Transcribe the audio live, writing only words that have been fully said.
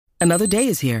Another day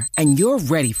is here, and you're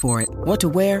ready for it. What to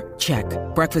wear? Check.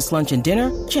 Breakfast, lunch, and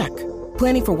dinner? Check.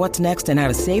 Planning for what's next and how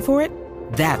to save for it?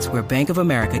 That's where Bank of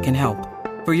America can help.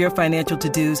 For your financial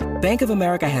to-dos, Bank of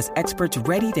America has experts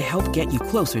ready to help get you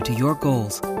closer to your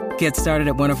goals. Get started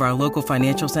at one of our local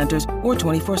financial centers or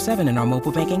 24/7 in our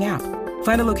mobile banking app.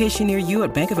 Find a location near you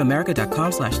at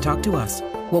bankofamerica.com/talktous.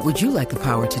 What would you like the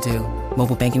power to do?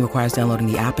 Mobile banking requires downloading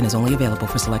the app and is only available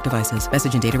for select devices.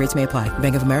 Message and data rates may apply.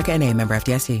 Bank of America N.A., member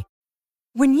FDIC.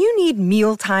 When you need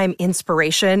mealtime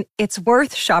inspiration, it's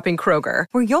worth shopping Kroger,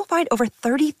 where you'll find over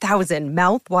 30,000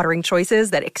 mouth-watering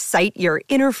choices that excite your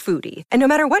inner foodie. And no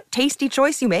matter what tasty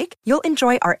choice you make, you'll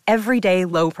enjoy our everyday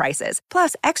low prices,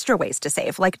 plus extra ways to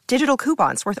save, like digital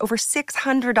coupons worth over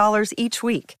 $600 each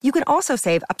week. You can also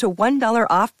save up to $1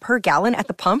 off per gallon at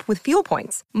the pump with fuel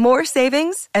points. More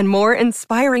savings and more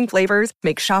inspiring flavors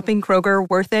make shopping Kroger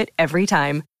worth it every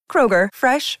time. Kroger,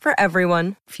 fresh for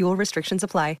everyone. Fuel restrictions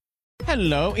apply.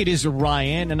 Hello, it is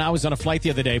Ryan, and I was on a flight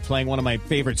the other day playing one of my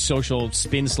favorite social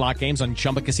spin slot games on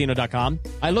ChumbaCasino.com.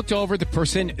 I looked over at the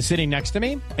person sitting next to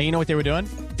me, and you know what they were doing?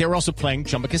 They were also playing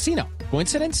Chumba Casino.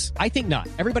 Coincidence? I think not.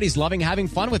 Everybody's loving having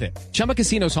fun with it. Chumba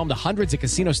Casino is home to hundreds of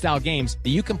casino-style games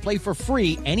that you can play for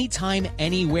free anytime,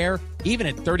 anywhere, even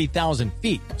at 30,000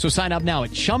 feet. So sign up now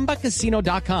at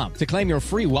ChumbaCasino.com to claim your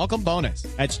free welcome bonus.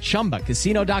 That's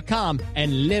ChumbaCasino.com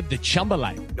and live the Chumba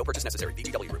life. No purchase necessary.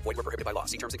 VGW. Void where prohibited by law.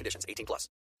 See terms and conditions. 18+.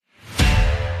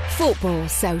 Football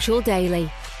Social Daily.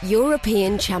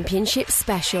 European Championship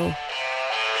Special.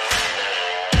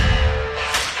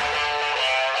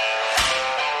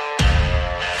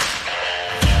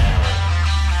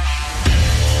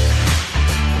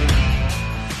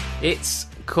 It's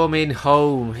coming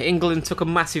home. England took a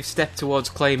massive step towards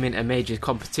claiming a major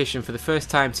competition for the first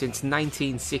time since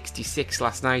 1966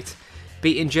 last night,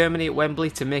 beating Germany at Wembley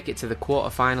to make it to the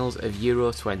quarter-finals of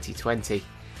Euro 2020.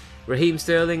 Raheem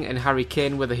Sterling and Harry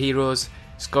Kane were the heroes,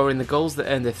 scoring the goals that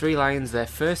earned the Three Lions their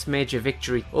first major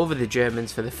victory over the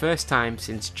Germans for the first time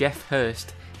since Geoff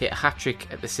Hurst hit a hat-trick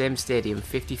at the same stadium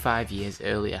 55 years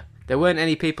earlier. There weren't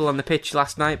any people on the pitch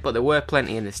last night, but there were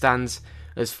plenty in the stands,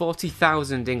 as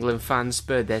 40,000 England fans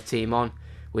spurred their team on,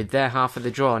 with their half of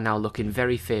the draw now looking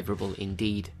very favourable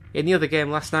indeed. In the other game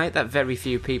last night that very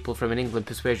few people from an England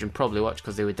persuasion probably watched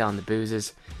because they were down the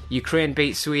boozers, Ukraine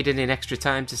beat Sweden in extra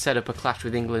time to set up a clash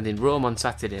with England in Rome on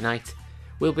Saturday night.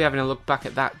 We'll be having a look back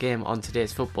at that game on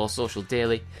today's Football Social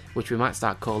Daily, which we might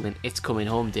start calling It's Coming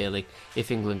Home Daily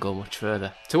if England go much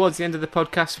further. Towards the end of the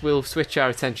podcast, we'll switch our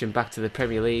attention back to the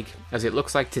Premier League, as it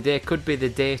looks like today could be the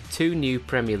day two new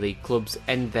Premier League clubs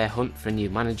end their hunt for new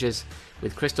managers,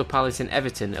 with Crystal Palace and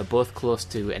Everton are both close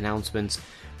to announcements,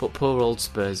 but poor old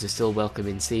Spurs are still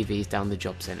welcoming CVs down the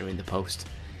job centre in the post.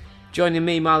 Joining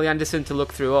me, Marley Anderson, to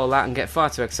look through all that and get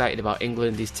far too excited about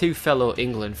England is two fellow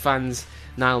England fans,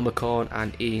 Niall McCorn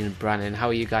and Ian Brannan. How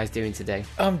are you guys doing today?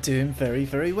 I'm doing very,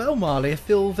 very well, Marley. I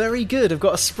feel very good. I've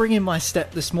got a spring in my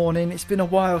step this morning. It's been a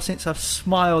while since I've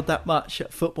smiled that much at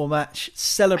a football match,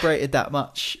 celebrated that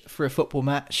much for a football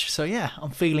match. So yeah,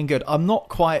 I'm feeling good. I'm not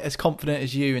quite as confident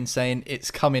as you in saying it's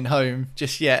coming home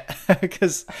just yet,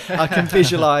 because I can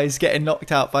visualise getting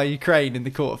knocked out by Ukraine in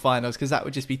the quarterfinals, because that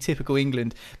would just be typical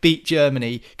England. Beat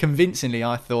Germany convincingly,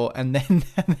 I thought, and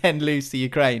then lose to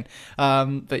Ukraine.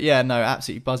 But yeah, no,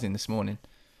 absolutely buzzing this morning.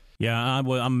 Yeah,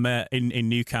 I'm in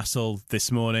Newcastle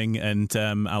this morning, and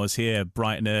I was here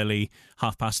bright and early,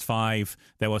 5:30.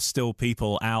 There were still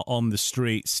people out on the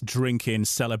streets drinking,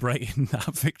 celebrating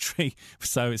that victory.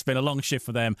 So it's been a long shift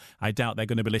for them. I doubt they're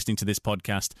going to be listening to this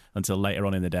podcast until later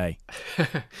on in the day.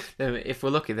 If we're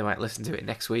lucky, they might listen to it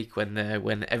next week when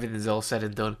everything's all said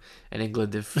and done, and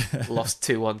England have lost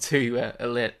 2-1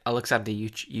 to Alexander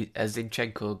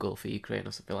Zinchenko goal for Ukraine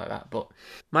or something like that. But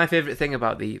my favourite thing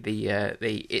about the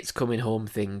it's coming home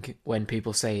thing when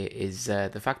people say it is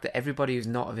the fact that everybody who's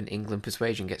not of an England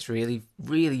persuasion gets really,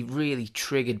 really, really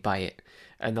triggered by it,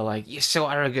 and they're like, "You're so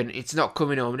arrogant, it's not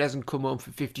coming home, it hasn't come home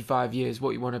for 55 years,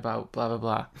 what you want about blah blah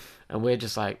blah," and we're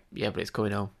just like, "Yeah, but it's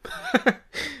coming home."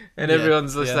 And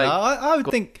everyone's just like, I would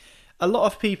think a lot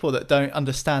of people that don't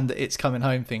understand that it's coming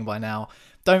home thing by now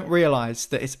don't realise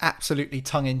that it's absolutely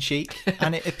tongue-in-cheek,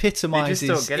 and it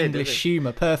epitomises English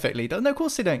humour perfectly. No, of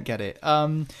course they don't get it.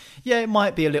 Yeah, it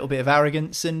might be a little bit of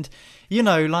arrogance, and, you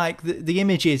know, like the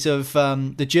images of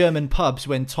the German pubs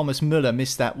when Thomas Müller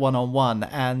missed that one-on-one,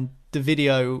 and the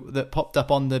video that popped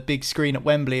up on the big screen at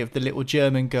Wembley of the little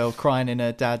German girl crying in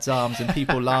her dad's arms and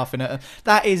people laughing at her.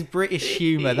 That is British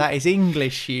humour. That is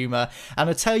English humour. And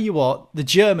I tell you what, the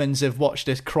Germans have watched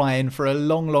us crying for a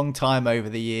long, long time over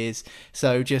the years.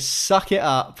 So just suck it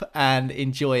up and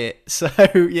enjoy it. So,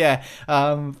 yeah,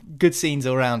 good scenes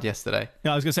all around yesterday.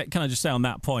 Yeah, I was going to say, can I just say on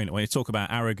that point, when you talk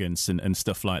about arrogance and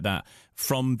stuff like that,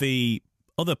 from the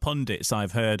other pundits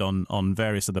I've heard on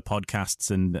various other podcasts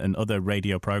and other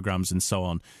radio programs and so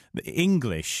on, the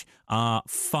English are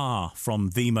far from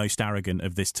the most arrogant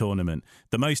of this tournament.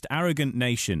 The most arrogant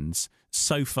nations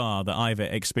so far that I've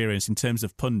experienced in terms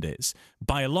of pundits,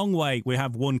 by a long way, we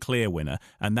have one clear winner,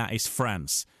 and that is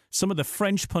France. Some of the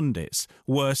French pundits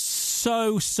were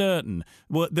so certain.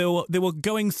 They were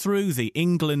going through the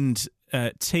England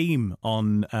team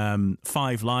on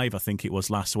 5 Live, I think it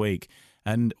was last week.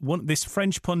 And this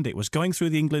French pundit was going through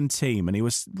the England team and he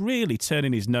was really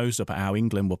turning his nose up at how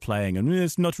England were playing. And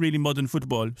it's not really modern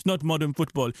football. It's not modern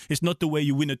football. It's not the way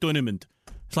you win a tournament.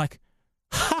 It's like,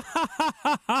 ha, ha, ha,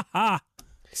 ha, ha, ha.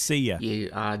 See ya. You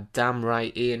are damn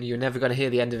right, Ian. You're never going to hear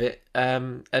the end of it.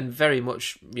 And very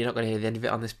much, you're not going to hear the end of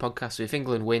it on this podcast. So if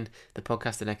England win, the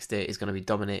podcast the next day is going to be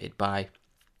dominated by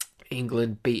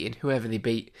England beating whoever they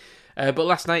beat. But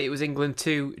last night it was England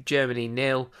 2, Germany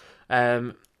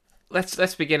 0.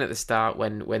 Let's begin at the start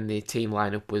when the team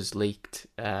lineup was leaked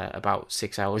about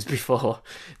 6 hours before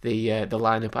the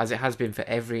lineup, as it has been for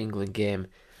every England game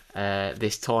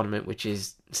this tournament, which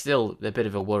is still a bit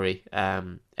of a worry.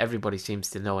 Everybody seems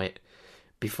to know it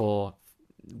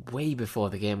way before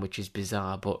the game, which is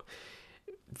bizarre. But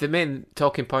the main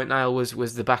talking point, Niall,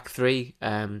 was the back three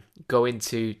going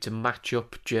to match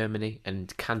up Germany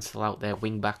and cancel out their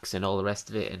wing backs and all the rest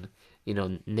of it, and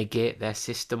negate their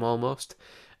system almost.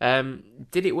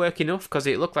 Did it work enough? Because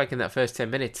it looked like in that first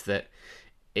 10 minutes that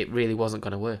it really wasn't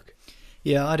going to work.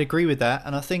 Yeah, I'd agree with that.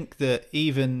 And I think that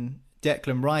even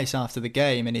Declan Rice after the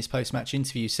game in his post-match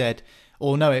interview said,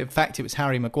 or no, in fact it was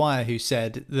Harry Maguire who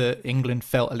said that England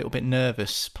felt a little bit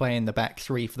nervous playing the back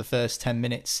three for the first 10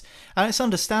 minutes. And it's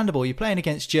understandable. You're playing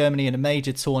against Germany in a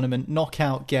major tournament,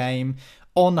 knockout game,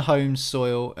 on home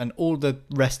soil and all the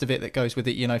rest of it that goes with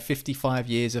it, 55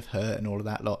 years of hurt and all of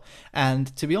that lot.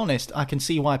 And to be honest, I can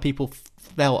see why people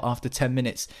felt after 10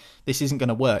 minutes this isn't going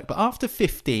to work. But after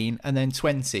 15 and then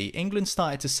 20, England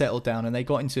started to settle down and they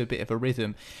got into a bit of a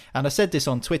rhythm. And I said this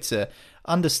on Twitter,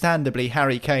 understandably,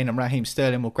 Harry Kane and Raheem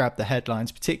Sterling will grab the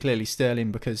headlines, particularly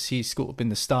Sterling because he's sort of been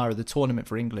the star of the tournament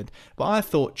for England. But I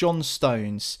thought John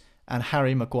Stones and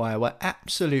Harry Maguire were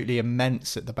absolutely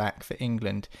immense at the back for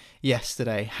England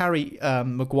yesterday. Harry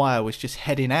Maguire was just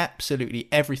heading absolutely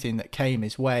everything that came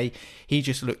his way. He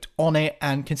just looked on it,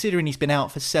 and considering he's been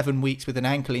out for 7 weeks with an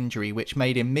ankle injury, which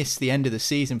made him miss the end of the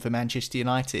season for Manchester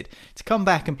United, to come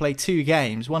back and play 2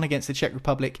 games, one against the Czech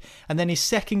Republic, and then his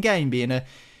second game being a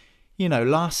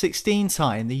last 16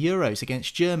 tie in the Euros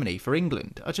against Germany for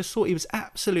England. I just thought he was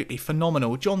absolutely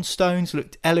phenomenal. John Stones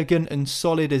looked elegant and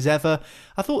solid as ever.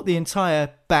 I thought the entire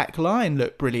back line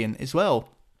looked brilliant as well.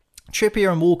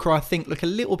 Trippier and Walker, I think, look a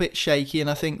little bit shaky, and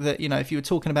I think that, if you were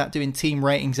talking about doing team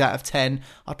ratings out of 10,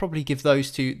 I'd probably give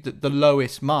those two the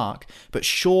lowest mark. But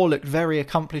Shaw looked very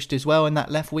accomplished as well in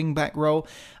that left wing-back role.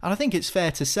 And I think it's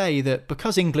fair to say that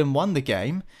because England won the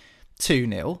game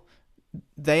 2-0,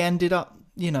 they ended up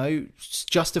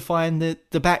justifying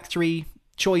the back three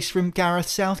choice from Gareth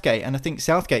Southgate. And I think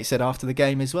Southgate said after the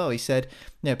game as well, he said,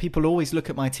 people always look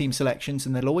at my team selections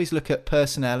and they'll always look at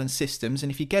personnel and systems,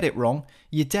 and if you get it wrong,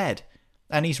 you're dead.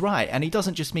 And he's right. And he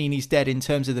doesn't just mean he's dead in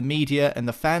terms of the media and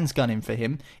the fans gunning for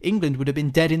him. England would have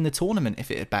been dead in the tournament if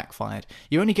it had backfired.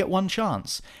 You only get one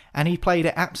chance. And he played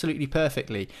it absolutely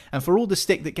perfectly. And for all the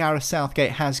stick that Gareth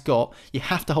Southgate has got, you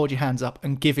have to hold your hands up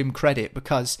and give him credit,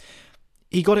 because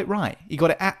he got it right. He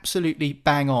got it absolutely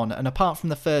bang on. And apart from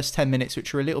the first 10 minutes,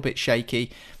 which were a little bit shaky,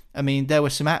 I mean, there were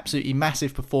some absolutely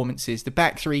massive performances. The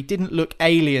back three didn't look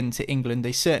alien to England.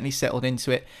 They certainly settled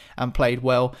into it and played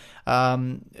well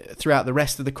throughout the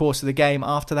rest of the course of the game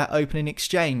after that opening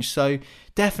exchange. So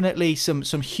definitely some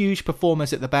huge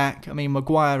performers at the back. I mean,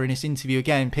 Maguire in his interview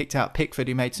again picked out Pickford,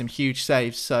 who made some huge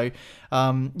saves. So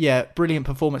brilliant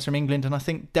performance from England. And I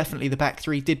think definitely the back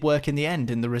three did work in the end,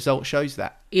 and the result shows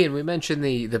that. Ian, we mentioned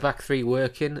the back three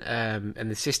working and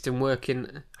the system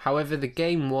working. However, the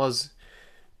game was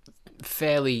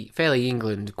fairly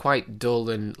England, quite dull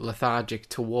and lethargic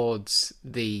towards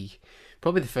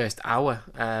probably the first hour,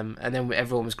 and then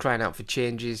everyone was crying out for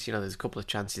changes. There's a couple of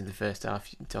chances in the first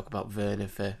half. You can talk about Werner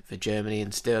for Germany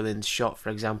and Sterling's shot, for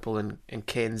example, and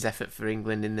Kane's effort for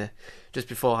England just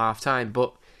before half time.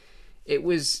 But it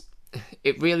was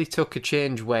it really took a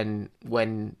change when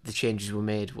the changes were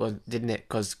made, didn't it?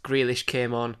 Because Grealish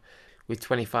came on with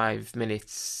 25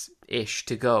 minutes-ish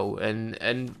to go, and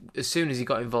as soon as he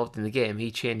got involved in the game,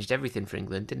 he changed everything for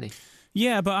England, didn't he?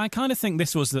 Yeah, but I kind of think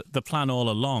this was the plan all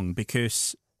along,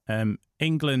 because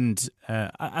England,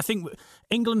 I think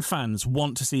England fans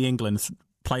want to see England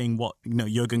playing what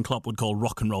Jurgen Klopp would call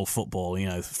rock and roll football,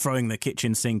 throwing the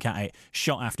kitchen sink at it,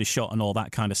 shot after shot and all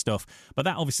that kind of stuff. But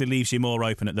that obviously leaves you more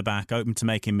open at the back, open to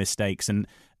making mistakes. And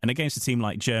against a team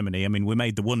like Germany, I mean, we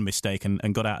made the one mistake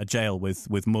and got out of jail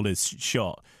with Muller's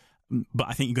shot. But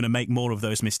I think you're going to make more of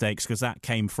those mistakes, because that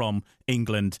came from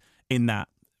England in that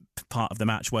part of the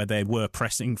match where they were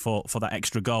pressing for that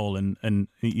extra goal, and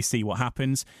you see what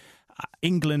happens.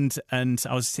 England, and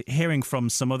I was hearing from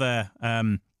some other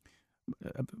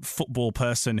football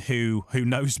person who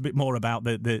knows a bit more about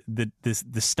the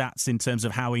stats in terms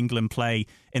of how England play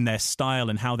in their style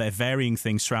and how they're varying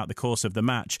things throughout the course of the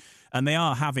match, and they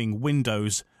are having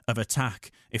windows of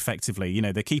attack effectively.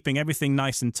 They're keeping everything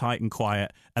nice and tight and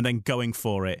quiet, and then going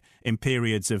for it in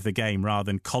periods of the game rather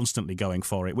than constantly going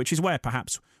for it, which is where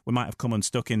perhaps we might have come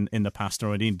unstuck in the past,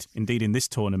 or indeed in this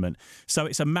tournament. So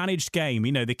it's a managed game.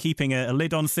 They're keeping a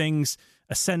lid on things,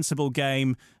 a sensible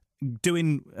game,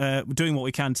 doing what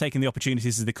we can, taking the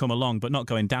opportunities as they come along, but not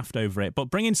going daft over it. But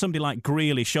bringing somebody like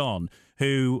Grealish on,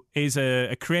 who is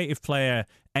a creative player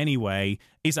anyway,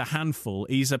 is a handful.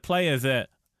 He's a player that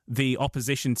the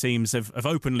opposition teams have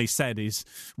openly said is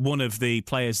one of the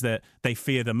players that they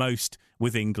fear the most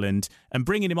with England, and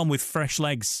bringing him on with fresh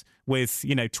legs with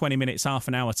 20 minutes, half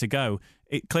an hour to go,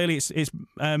 it clearly it's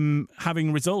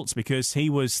having results, because he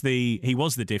was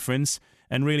the difference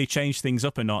and really changed things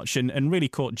up a notch, and really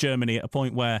caught Germany at a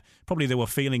point where probably they were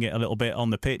feeling it a little bit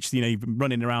on the pitch. You've been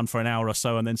running around for an hour or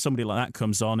so, and then somebody like that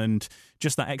comes on, and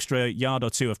just that extra yard or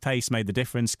two of pace made the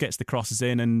difference, gets the crosses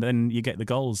in, and then you get the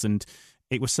goals. And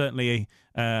it was certainly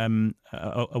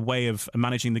a way of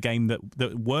managing the game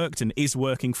that worked and is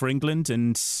working for England.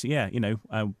 And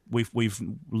we've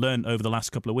learned over the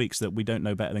last couple of weeks that we don't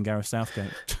know better than Gareth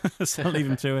Southgate. So I'll leave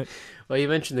him to it. Well, you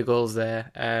mentioned the goals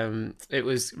there. It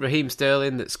was Raheem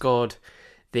Sterling that scored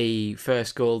the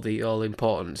first goal, the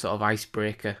all-important sort of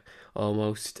icebreaker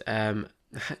almost.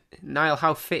 Niall,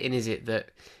 how fitting is it that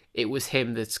it was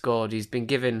him that scored? He's been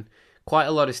given quite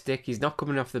a lot of stick. He's not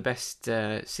coming off the best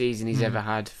season he's ever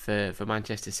had for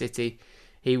Manchester City.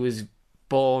 He was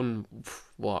born,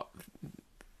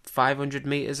 500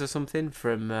 metres or something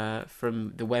from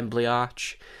the Wembley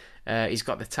Arch. He's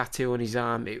got the tattoo on his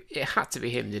arm. It had to be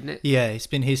him, didn't it? Yeah, it's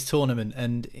been his tournament.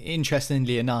 And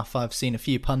interestingly enough, I've seen a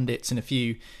few pundits and a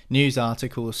few news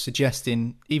articles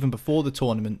suggesting, even before the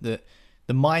tournament, that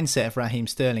the mindset of Raheem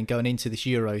Sterling going into this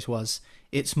Euros was,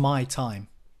 it's my time.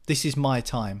 This is my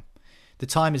time. The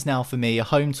time is now for me, a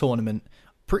home tournament.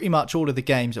 Pretty much all of the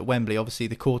games at Wembley, obviously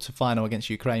the quarter-final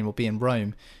against Ukraine will be in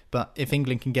Rome. But if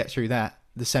England can get through that,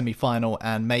 the semi-final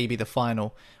and maybe the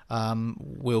final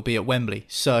will be at Wembley.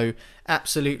 So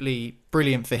absolutely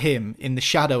brilliant for him in the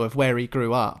shadow of where he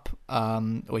grew up,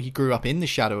 or he grew up in the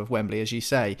shadow of Wembley, as you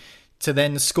say, to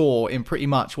then score in pretty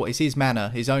much what is his manor,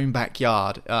 his own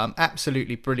backyard.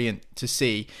 Absolutely brilliant to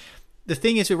see. The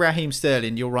thing is with Raheem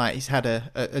Sterling, you're right, he's had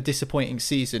a disappointing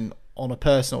season on a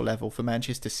personal level for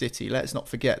Manchester City. Let's not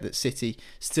forget that City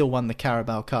still won the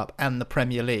Carabao Cup and the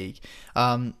Premier League.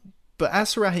 But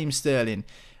as for Raheem Sterling,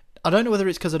 I don't know whether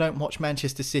it's because I don't watch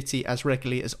Manchester City as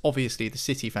regularly as obviously the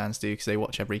City fans do, because they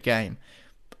watch every game.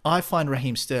 I find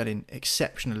Raheem Sterling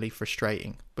exceptionally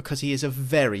frustrating, because he is a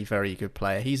very, very good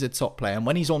player. He's a top player, and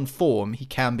when he's on form, he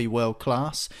can be world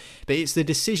class. But it's the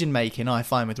decision making I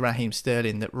find with Raheem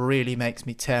Sterling that really makes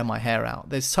me tear my hair out.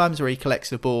 There's times where he collects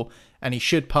the ball and he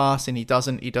should pass and he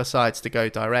doesn't. He decides to go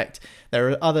direct. There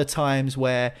are other times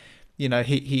where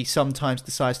he sometimes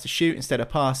decides to shoot instead of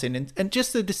passing, and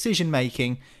just the decision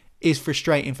making is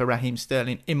frustrating for Raheem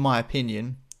Sterling, in my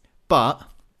opinion. But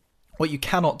what you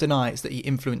cannot deny is that he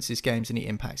influences games and he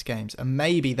impacts games. And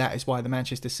maybe that is why the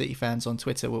Manchester City fans on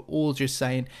Twitter were all just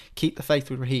saying, keep the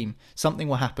faith with Raheem. Something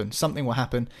will happen. Something will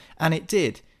happen. And it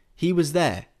did. He was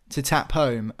there to tap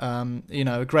home.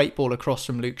 A great ball across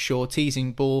from Luke Shaw,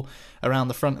 teasing ball around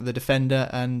the front of the defender.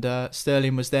 And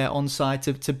Sterling was there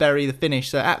onside to bury the finish.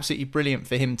 So absolutely brilliant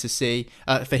for him to see,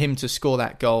 for him to score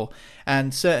that goal.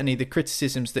 And certainly the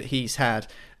criticisms that he's had,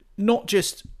 not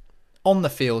just on the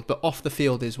field, but off the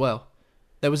field as well.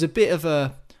 There was a bit of I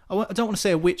don't want to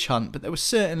say a witch hunt, but there was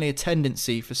certainly a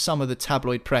tendency for some of the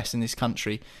tabloid press in this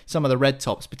country, some of the red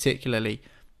tops particularly,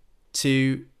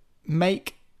 to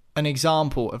make an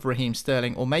example of Raheem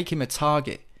Sterling or make him a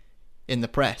target in the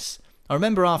press. I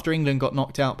remember after England got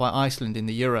knocked out by Iceland in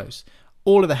the Euros,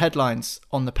 all of the headlines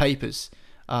on the papers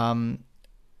in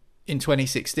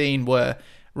 2016 were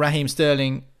Raheem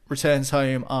Sterling returns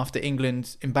home after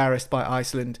England embarrassed by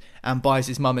Iceland and buys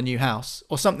his mum a new house,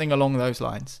 or something along those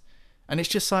lines. And it's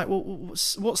just like, well,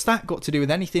 what's that got to do with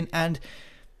anything? And,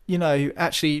 you know,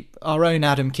 actually, our own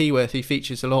Adam Keyworth, who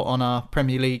features a lot on our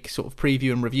Premier League sort of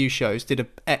preview and review shows, did an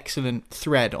excellent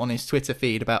thread on his Twitter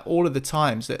feed about all of the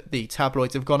times that the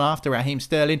tabloids have gone after Raheem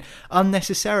Sterling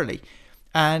unnecessarily.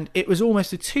 And it was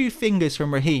almost a two fingers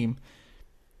from Raheem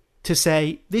to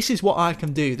say, this is what I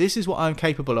can do, this is what I'm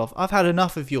capable of. I've had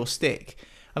enough of your stick,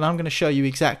 and I'm going to show you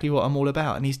exactly what I'm all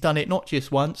about. And he's done it not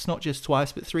just once, not just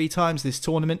twice, but 3 times this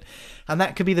tournament. And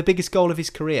that could be the biggest goal of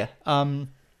his career.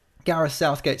 Gareth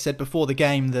Southgate said before the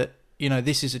game that, you know,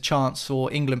 this is a chance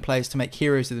for England players to make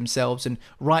heroes of themselves and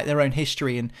write their own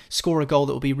history and score a goal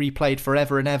that will be replayed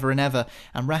forever and ever and ever.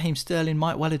 And Raheem Sterling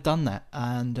might well have done that.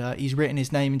 And he's written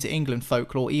his name into England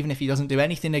folklore, even if he doesn't do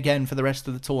anything again for the rest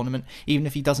of the tournament, even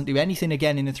if he doesn't do anything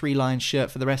again in a 3 Lions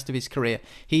shirt for the rest of his career.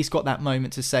 He's got that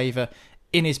moment to savour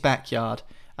in his backyard.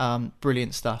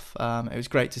 Brilliant stuff. It was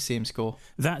great to see him score.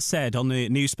 That said, on the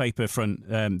newspaper front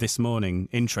this morning,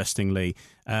 interestingly,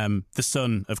 the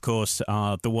Sun, of course,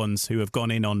 are the ones who have gone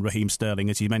in on Raheem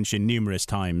Sterling, as you mentioned numerous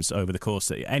times over the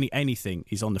course of anything.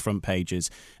 He's on the front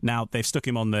pages. Now they've stuck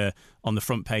him on the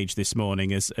front page this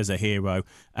morning as a hero,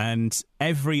 and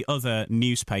every other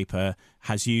newspaper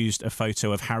has used a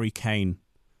photo of Harry Kane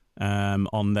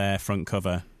on their front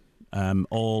cover.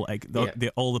 All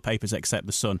the papers except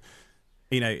the Sun.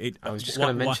 You know, I was just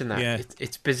going to mention that. Yeah.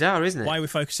 It's bizarre, isn't it? Why are we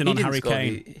focusing on Harry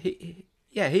Kane? He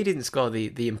didn't score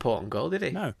the important goal, did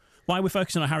he? No. Why are we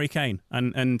focusing on Harry Kane?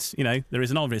 And you know, there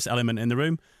is an obvious element in the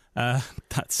room.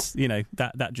 That's, you know,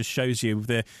 that just shows you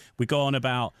we go on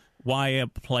about why are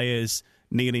players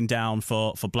kneeling down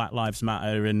for Black Lives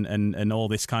Matter and all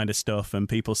this kind of stuff, and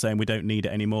people saying we don't need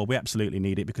it anymore. We absolutely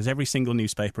need it, because every single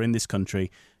newspaper in this country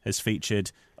has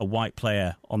featured a white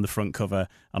player on the front cover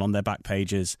and on their back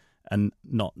pages, and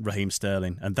not Raheem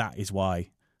Sterling. And that is why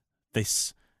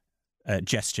this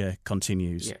gesture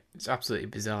continues. Yeah, it's absolutely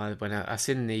bizarre. When I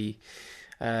seen the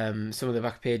some of the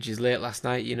back pages late last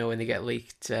night, you know, when they get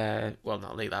leaked, well,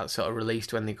 not leaked out, sort of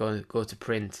released when they go to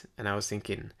print, and I was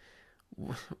thinking,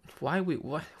 why are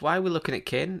we looking at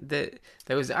Kane?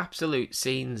 There was absolute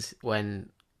scenes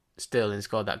when Sterling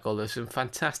scored that goal. There's some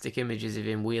fantastic images of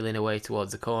him wheeling away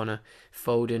towards the corner,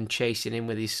 Foden chasing him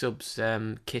with his subs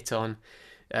kit on,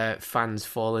 fans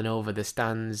falling over the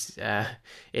stands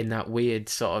in that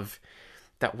weird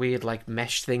like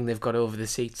mesh thing they've got over the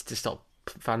seats to stop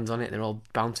fans on it. They're all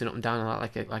bouncing up and down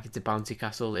like it's a bouncy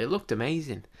castle. It looked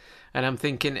amazing, and I'm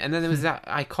thinking. And then there was that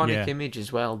iconic image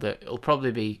as well that will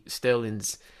probably be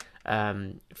Sterling's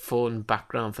phone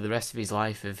background for the rest of his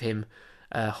life, of him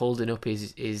holding up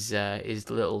his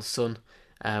little son.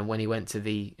 When he went to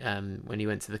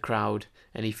the crowd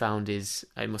and he found it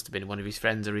must have been one of his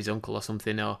friends or his uncle or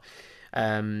something,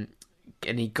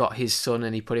 and he got his son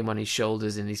and he put him on his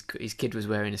shoulders, and his kid was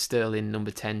wearing a Sterling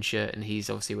number 10 shirt, and he's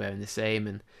obviously wearing the same.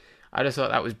 And I just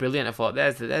thought that was brilliant. I thought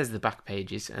there's the back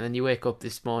pages, and then you wake up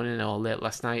this morning or late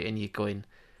last night and you're going,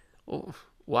 oh,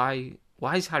 why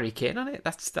is Harry Kane on it?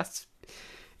 That's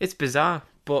it's bizarre,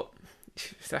 but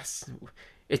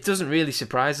it doesn't really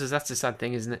surprise us. That's the sad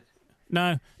thing, isn't it?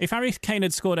 No, if Harry Kane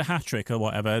had scored a hat-trick or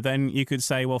whatever, then you could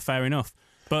say, well, fair enough.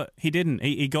 But he didn't.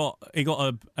 He got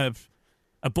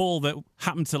a ball that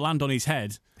happened to land on his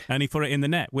head, and he put it in the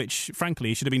net, which, frankly,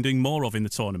 he should have been doing more of in the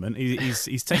tournament.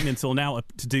 He's taken until now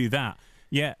to do that.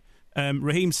 Yet,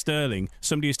 Raheem Sterling,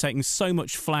 somebody who's taken so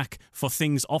much flack for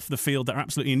things off the field that are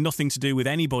absolutely nothing to do with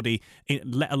anybody,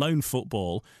 let alone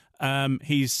football.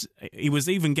 He was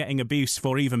even getting abuse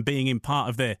for even being in part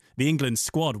of the England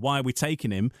squad. Why are we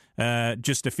taking him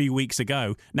just a few weeks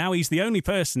ago? Now he's the only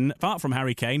person, apart from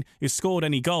Harry Kane, who's scored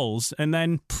any goals, and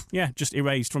then just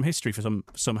erased from history for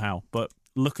somehow. But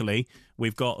luckily,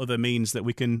 we've got other means that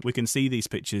we can see these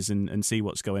pictures and see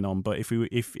what's going on. But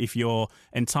if your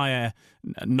entire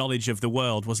knowledge of the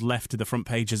world was left to the front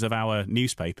pages of our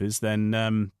newspapers,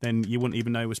 then you wouldn't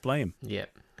even know who was playing. Yeah.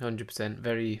 100%.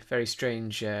 Very, very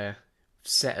strange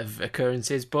set of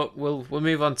occurrences. But we'll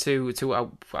move on to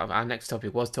our next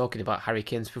topic. Was talking about Harry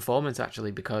Kane's performance,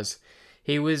 actually, because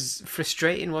he was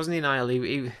frustrating, wasn't he, Niall?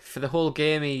 He for the whole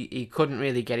game he couldn't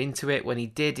really get into it. When he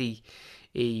did,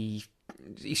 he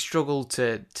struggled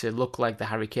to look like the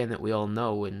Harry Kane that we all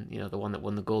know, and, you know, the one that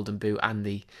won the Golden Boot and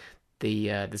the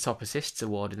top assists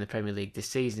award in the Premier League this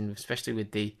season, especially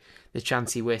with the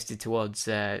chance he wasted towards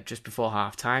just before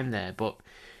half time there. But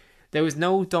There was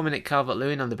no Dominic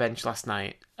Calvert-Lewin on the bench last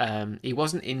night. He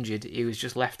wasn't injured. He was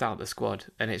just left out of the squad.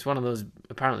 And it's one of those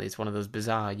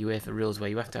bizarre UEFA rules where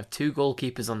you have to have 2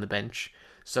 goalkeepers on the bench.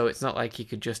 So it's not like you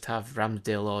could just have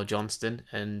Ramsdale or Johnston.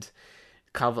 And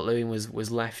Calvert-Lewin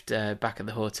was left back at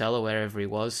the hotel or wherever he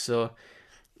was. So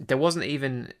there wasn't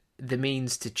even the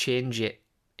means to change it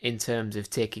in terms of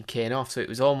taking Kane off. So it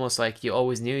was almost like you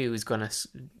always knew he was going to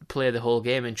play the whole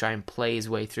game and try and play his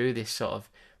way through this sort of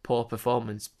poor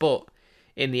performance. But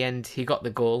in the end, he got the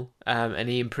goal, and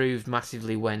he improved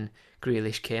massively when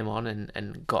Grealish came on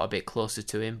and got a bit closer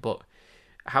to him. But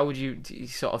how would you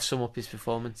sort of sum up his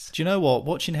performance? Do you know what?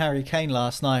 Watching Harry Kane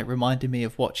last night reminded me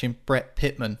of watching Brett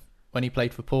Pitman when he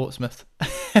played for Portsmouth.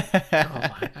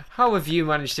 How have you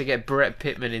managed to get Brett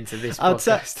Pitman into this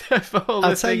podcast?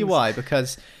 I'll tell you why,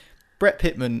 because Brett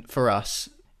Pitman, for us,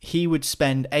 he would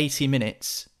spend 80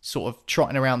 minutes sort of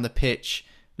trotting around the pitch,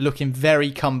 looking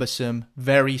very cumbersome,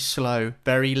 very slow,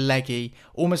 very leggy,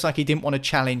 almost like he didn't want to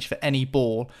challenge for any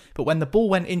ball. But when the ball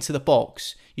went into the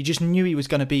box, you just knew he was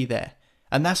going to be there.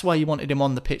 And that's why you wanted him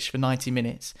on the pitch for 90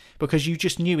 minutes, because you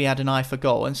just knew he had an eye for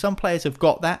goal. And some players have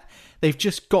got that. They've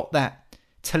just got that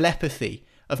telepathy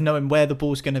of knowing where the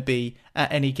ball's going to be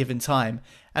at any given time.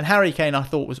 And Harry Kane, I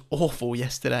thought, was awful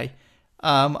yesterday.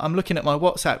 I'm looking at my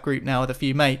WhatsApp group now with a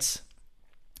few mates.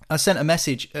 I sent a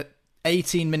message at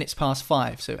 18 minutes past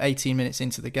 5, so 18 minutes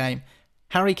into the game.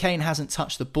 Harry Kane hasn't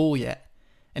touched the ball yet.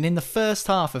 And in the first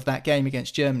half of that game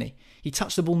against Germany, he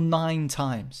touched the ball 9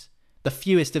 times. The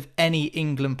fewest of any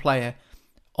England player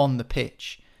on the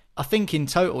pitch. I think in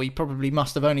total he probably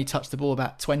must have only touched the ball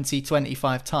about 20,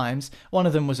 25 times. One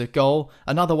of them was a goal.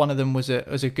 Another one of them was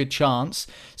a good chance.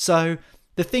 So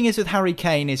the thing is with Harry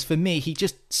Kane is, for me,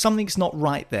 something's not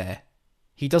right there.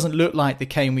 He doesn't look like the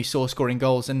Kane we saw scoring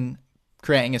goals and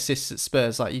creating assists at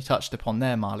Spurs like you touched upon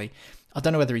there, Marley. I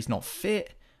don't know whether he's not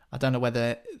fit. I don't know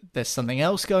whether there's something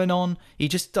else going on. He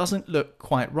just doesn't look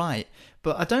quite right.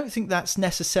 But I don't think that's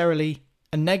necessarily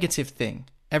a negative thing.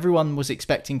 Everyone was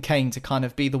expecting Kane to kind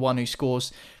of be the one who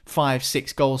scores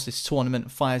 5-6 goals this tournament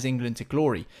and fires England to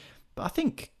glory. But I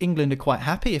think England are quite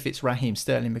happy if it's Raheem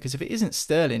Sterling, because if it isn't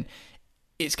Sterling,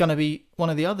 it's going to be one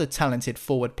of the other talented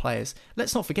forward players.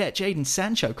 Let's not forget, Jadon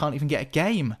Sancho can't even get a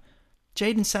game.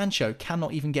 Jadon Sancho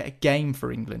cannot even get a game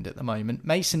for England at the moment.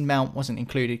 Mason Mount wasn't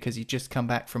included because he'd just come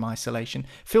back from isolation.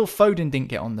 Phil Foden didn't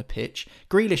get on the pitch.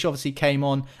 Grealish obviously came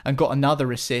on and got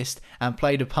another assist and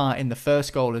played a part in the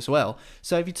first goal as well.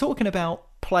 So if you're talking about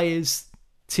players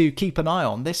to keep an eye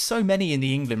on, there's so many in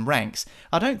the England ranks.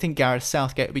 I don't think Gareth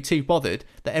Southgate would be too bothered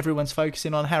that everyone's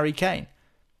focusing on Harry Kane.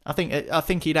 I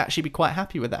think he'd actually be quite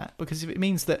happy with that, because if it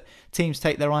means that teams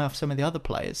take their eye off some of the other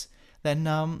players, then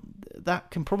that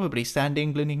can probably stand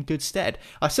England in good stead.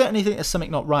 I certainly think there's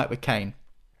something not right with Kane.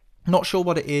 Not sure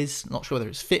what it is, not sure whether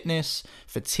it's fitness,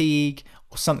 fatigue,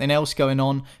 or something else going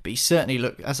on, but he certainly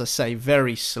looked, as I say,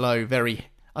 very slow, very,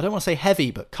 I don't want to say heavy,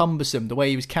 but cumbersome. The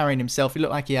way he was carrying himself, he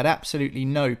looked like he had absolutely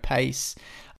no pace.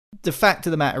 The fact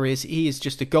of the matter is, he is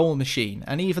just a goal machine.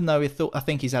 And even though I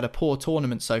think he's had a poor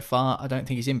tournament so far, I don't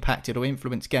think he's impacted or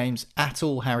influenced games at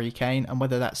all, Harry Kane. And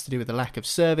whether that's to do with the lack of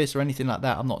service or anything like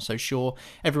that, I'm not so sure.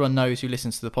 Everyone knows who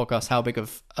listens to the podcast how big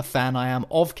of a fan I am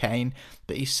of Kane,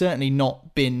 but he's certainly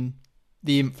not been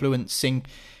the influencing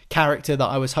character that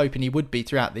I was hoping he would be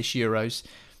throughout this Euros.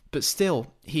 But still,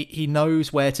 he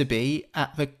knows where to be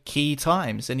at the key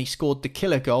times. And he scored the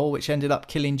killer goal, which ended up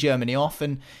killing Germany off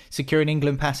and securing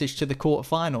England passage to the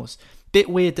quarterfinals. Bit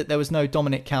weird that there was no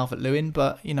Dominic Calvert-Lewin,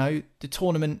 but, you know, the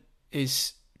tournament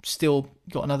is still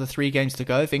got another 3 games to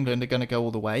go if England are going to go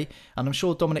all the way. And I'm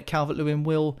sure Dominic Calvert-Lewin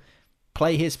will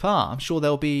play his part. I'm sure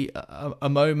there'll be a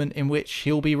moment in which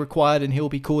he'll be required and he'll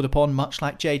be called upon, much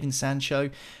like Jadon Sancho.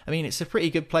 I mean, it's a pretty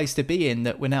good place to be in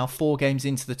that we're now 4 games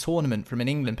into the tournament from an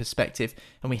England perspective,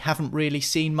 and we haven't really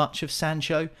seen much of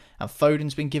Sancho, and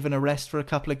Foden's been given a rest for a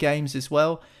couple of games as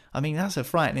well. I mean, that's a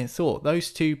frightening thought.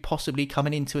 Those two possibly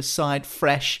coming into a side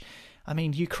fresh. I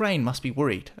mean, Ukraine must be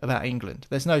worried about England.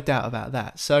 There's no doubt about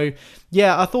that. So,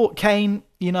 yeah, I thought Kane,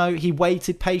 you know, he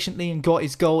waited patiently and got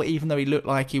his goal, even though he looked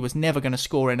like he was never going to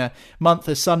score in a month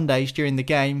of Sundays during the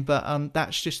game. But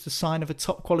that's just a sign of a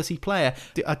top-quality player.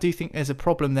 I do think there's a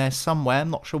problem there somewhere.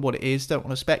 I'm not sure what it is. Don't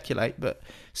want to speculate. But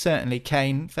certainly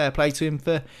Kane, fair play to him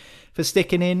for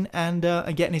sticking in and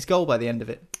getting his goal by the end of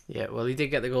it. Yeah, well, he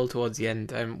did get the goal towards the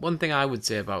end. One thing I would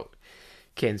say about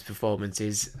Kane's performance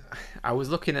is, I was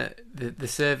looking at the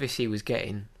service he was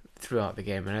getting throughout the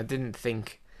game, and I didn't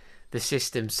think the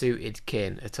system suited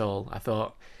Kane at all. I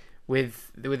thought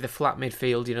with the flat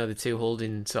midfield, you know, the 2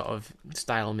 holding sort of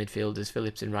style midfielders,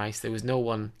 Phillips and Rice, there was no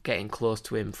one getting close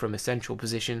to him from a central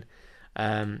position.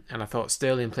 And I thought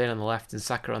Sterling playing on the left and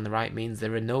Saka on the right means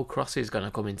there are no crosses going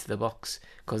to come into the box,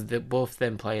 because both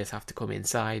them players have to come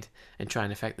inside and try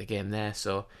and affect the game there.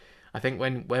 So I think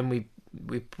when we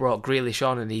brought Grealish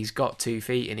on and he's got 2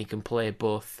 feet and he can play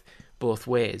both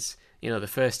ways. The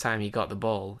first time he got the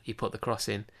ball, he put the cross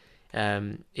in.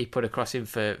 He put a cross in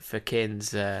for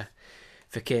Kane's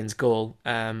goal.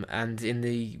 And in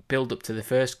the build up to the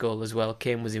first goal as well,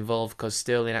 Kane was involved because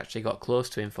Sterling actually got close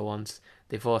to him for once.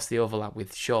 They forced the overlap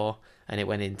with Shaw and it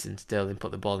went in, and Sterling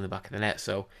put the ball in the back of the net.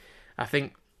 So I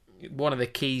think one of the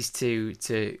keys to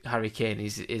Harry Kane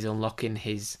is unlocking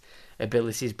his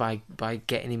abilities by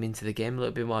getting him into the game a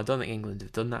little bit more. I don't think England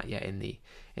have done that yet in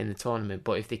the tournament,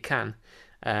 but if they can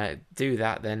do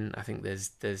that, then I think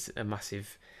there's a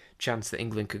massive chance that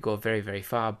England could go very, very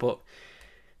far. But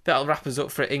that'll wrap us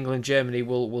up for England-Germany.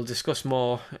 We'll discuss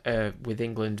more with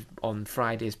England on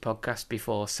Friday's podcast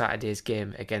before Saturday's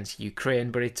game against Ukraine.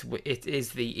 But it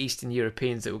is the Eastern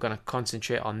Europeans that we're going to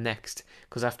concentrate on next,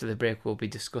 because after the break we'll be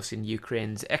discussing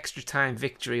Ukraine's extra-time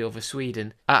victory over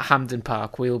Sweden at Hampden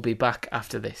Park. We'll be back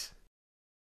after this.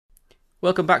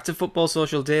 Welcome back to Football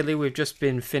Social Daily. We've just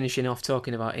been finishing off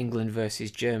talking about England versus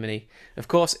Germany. Of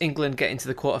course, England getting to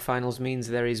the quarterfinals means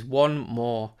there is one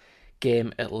more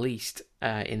game at least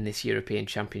in this European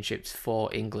Championships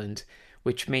for England,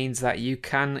 which means that you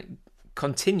can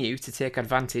continue to take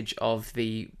advantage of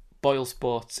the Boyle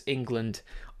Sports England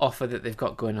offer that they've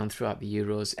got going on throughout the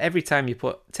Euros. Every time you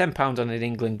put £10 on an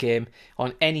England game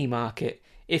on any market,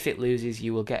 if it loses,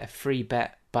 you will get a free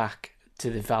bet back to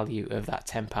the value of that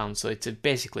 £10. So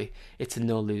it's a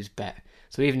no-lose bet.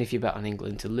 So even if you bet on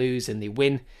England to lose and they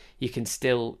win, you can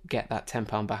still get that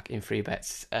 £10 back in free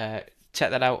bets.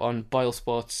 Check that out on Boyle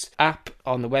Sports app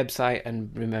on the website,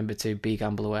 and remember to be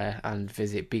gamble aware and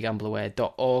visit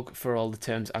begambleaware.org for all the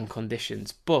terms and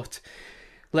conditions. But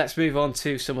let's move on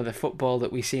to some of the football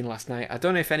that we seen last night. I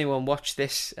don't know if anyone watched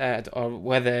this or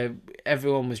whether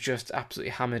everyone was just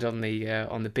absolutely hammered on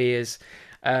the beers,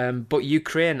 but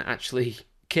Ukraine actually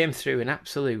came through an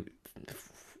absolute,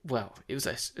 well, it was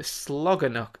a slobber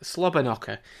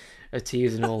knocker. To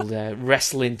use an old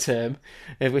wrestling term,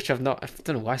 which I don't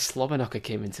know why slobber knocker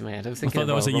came into my head. I thought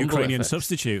there was a Ukrainian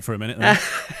substitute for a minute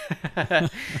then.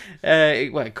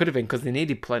 Well, it could have been because they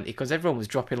needed plenty, because everyone was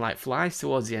dropping like flies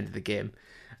towards the end of the game.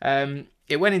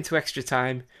 It went into extra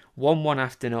time, 1-1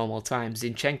 after normal time.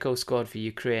 Zinchenko scored for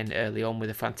Ukraine early on with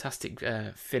a fantastic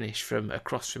finish from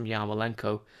across from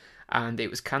Yarmolenko, and it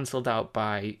was cancelled out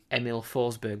by Emil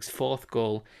Forsberg's 4th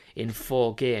goal in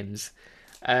 4 games.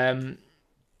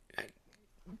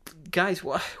 Guys,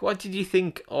 what did you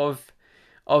think of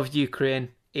Ukraine?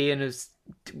 Ian,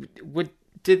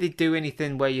 did they do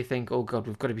anything where you think, oh God,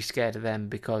 we've got to be scared of them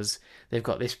because they've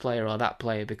got this player or that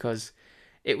player? Because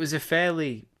it was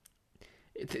they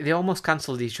almost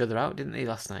cancelled each other out, didn't they,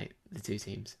 last night, the two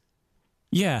teams?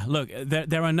 Yeah, look,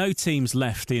 there are no teams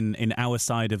left in our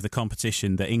side of the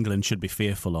competition that England should be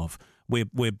fearful of.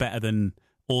 We're better than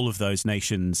all of those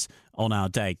nations on our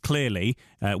day. Clearly,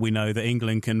 we know that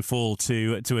England can fall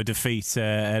to a defeat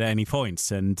at any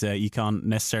point, and you can't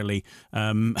necessarily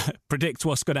predict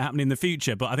what's going to happen in the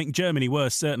future. But I think Germany were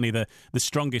certainly the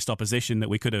strongest opposition that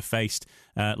we could have faced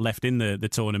left in the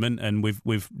tournament, and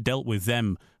we've dealt with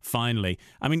them finally.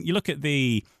 I mean, you look at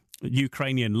the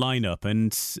Ukrainian lineup,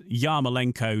 and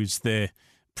Yarmolenko's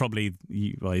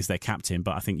he's their captain,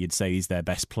 but I think you'd say he's their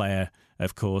best player,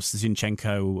 of course.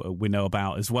 Zinchenko we know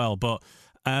about as well. But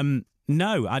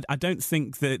no, I don't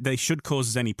think that they should cause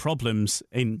us any problems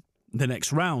in the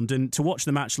next round. And to watch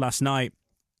the match last night,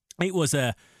 it was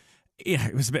a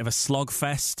bit of a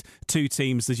slogfest. Two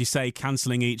teams, as you say,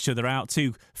 cancelling each other out.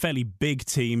 Two fairly big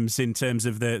teams in terms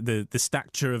of the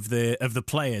stature of the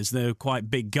players. They're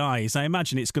quite big guys. I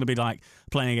imagine it's going to be like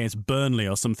playing against Burnley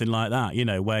or something like that,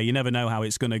 where you never know how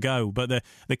it's going to go. But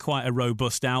they're quite a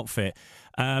robust outfit.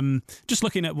 Just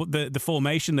looking at what the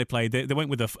formation they played, they went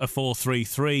with a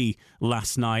 4-3-3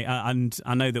 last night, and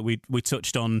I know that we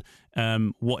touched on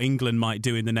what England might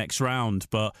do in the next round,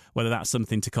 but whether that's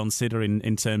something to consider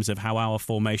in terms of how our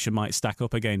formation might stack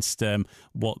up against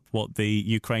what the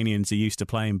Ukrainians are used to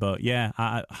playing. But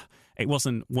yeah, it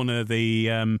wasn't one of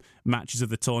the matches of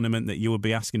the tournament that you would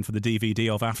be asking for the DVD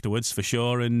of afterwards, for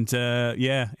sure. And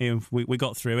we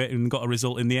got through it and got a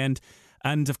result in the end.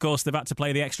 And, of course, they've had to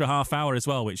play the extra half hour as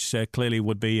well, which clearly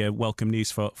would be welcome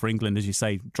news for England, as you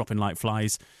say, dropping like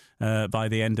flies by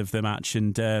the end of the match.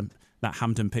 And that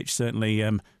Hampden pitch certainly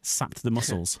sapped the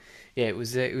muscles. Yeah, it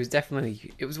was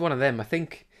definitely one of them. I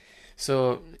think,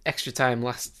 so extra time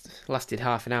lasted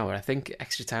half an hour. I think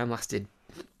extra time lasted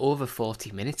over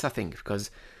 40 minutes, I think,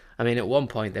 because I mean, at one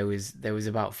point there was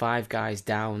about 5 guys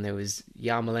down. There was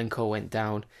Yarmolenko went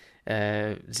down.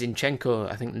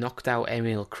 Zinchenko, I think, knocked out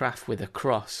Emil Kraft with a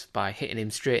cross by hitting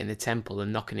him straight in the temple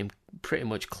and knocking him pretty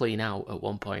much clean out at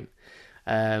one point.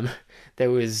 There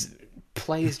was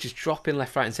players just dropping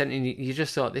left, right and centre, and you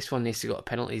just thought this one needs to go to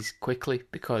penalties quickly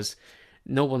because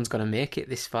no one's going to make it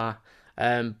this far.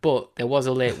 But there was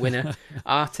a late winner,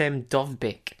 Artem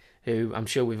Dovbyk, who I'm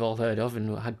sure we've all heard of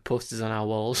and had posters on our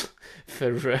walls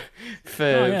for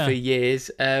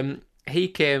years. He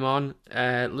came on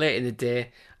late in the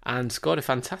day and scored a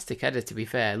fantastic header, to be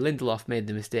fair. Lindelof made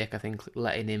the mistake, I think,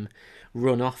 letting him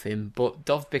run off him, but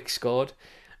Dovbyk scored.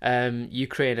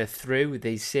 Ukraine are through.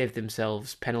 They saved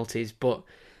themselves penalties, but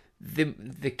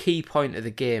the key point of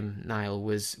the game, Niall,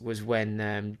 was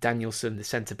when Danielson, the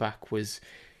centre-back, was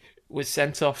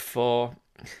sent off for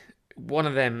one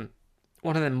of them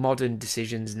modern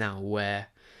decisions now where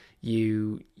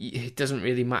it doesn't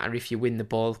really matter if you win the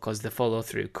ball because the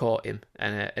follow-through caught him,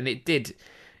 and it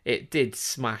did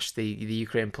smash the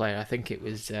Ukraine player. I think it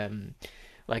was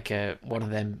like one of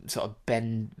them sort of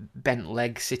bent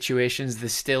leg situations. The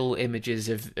still images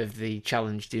of the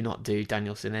challenge do not do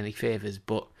Danielson any favours,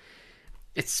 but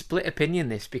it's split opinion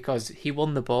this, because he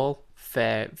won the ball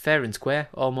fair and square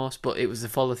almost, but it was the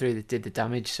follow through that did the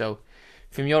damage. So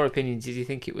from your opinion, did you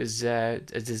think it was a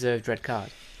deserved red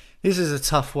card? This is a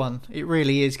tough one. It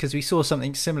really is, because we saw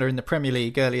something similar in the Premier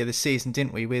League earlier this season,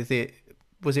 didn't we?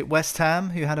 Was it West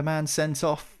Ham who had a man sent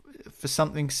off for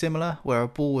something similar, where a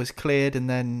ball was cleared and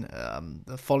then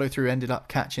the follow-through ended up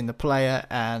catching the player?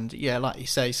 And yeah, like you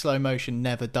say, slow motion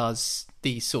never does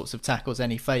these sorts of tackles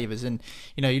any favours. And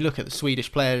you look at the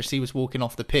Swedish player as he was walking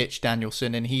off the pitch,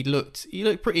 Danielson, and he looked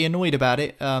pretty annoyed about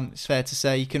it. It's fair to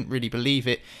say he couldn't really believe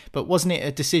it. But wasn't it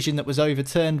a decision that was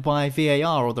overturned by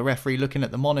VAR, or the referee looking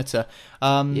at the monitor?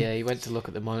 Yeah, he went to look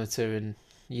at the monitor, and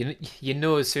you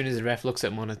know as soon as the ref looks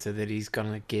at monitor that he's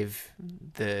going to give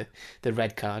the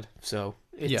red card. So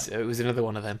it was another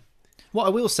one of them. What I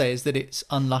will say is that it's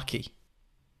unlucky.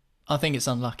 I think it's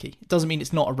unlucky. It doesn't mean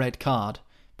it's not a red card,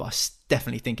 but I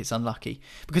definitely think it's unlucky.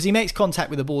 Because he makes contact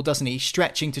with the ball, doesn't he? He's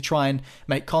stretching to try and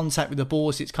make contact with the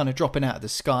ball, so it's kind of dropping out of the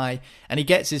sky, and he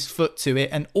gets his foot to it,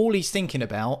 and all he's thinking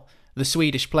about, the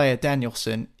Swedish player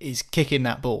Danielson, is kicking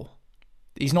that ball.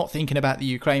 He's not thinking about the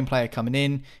Ukraine player coming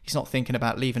in. He's not thinking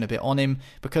about leaving a bit on him,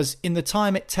 because in the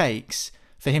time it takes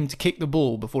for him to kick the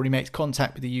ball before he makes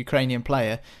contact with the Ukrainian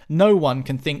player, no one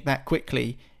can think that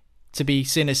quickly to be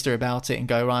sinister about it and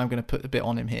go, right, I'm going to put a bit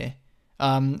on him here.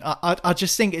 I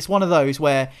just think it's one of those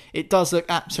where it does look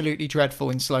absolutely dreadful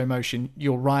in slow motion.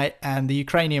 You're right. And the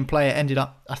Ukrainian player ended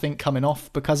up, I think, coming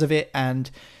off because of it.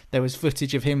 And there was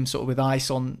footage of him sort of with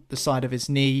ice on the side of his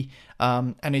knee.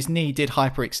 And his knee did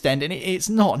hyperextend. And it's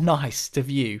not nice to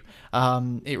view.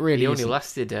 It really only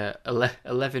lasted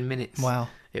 11 minutes. Wow.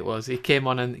 It was. He came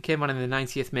on in the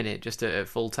 90th minute, just at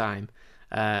full time.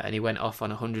 And he went off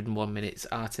on 101 minutes.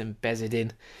 Artem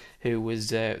Bezedin, who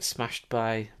was smashed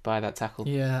by that tackle.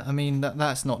 Yeah, I mean,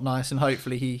 that's not nice, and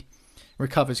hopefully he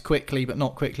recovers quickly, but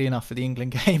not quickly enough for the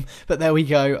England game. But there we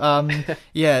go.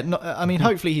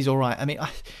 Hopefully he's all right. I mean,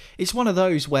 it's one of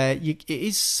those where it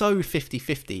is so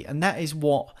 50-50, and that is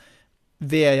what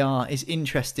VAR is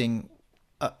interesting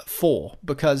for,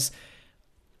 because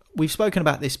we've spoken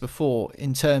about this before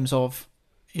in terms of,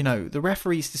 the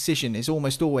referee's decision is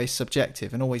almost always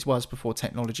subjective, and always was before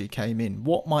technology came in.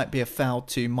 What might be a foul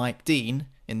to Mike Dean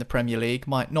in the Premier League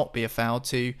might not be a foul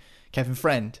to Kevin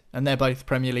Friend, and they're both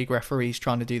Premier League referees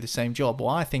trying to do the same job.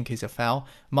 What I think is a foul,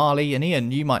 Marley and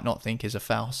Ian, you might not think is a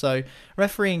foul. So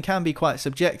refereeing can be quite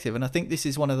subjective, and I think this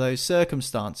is one of those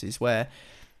circumstances where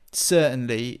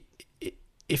certainly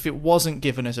if it wasn't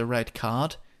given as a red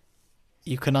card,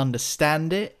 you can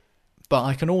understand it. But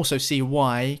I can also see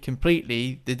why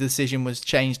completely the decision was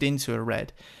changed into a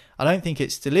red. I don't think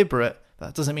it's deliberate, but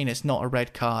that doesn't mean it's not a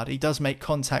red card. He does make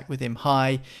contact with him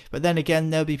high, but then again,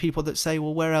 there'll be people that say,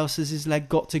 well, where else has his leg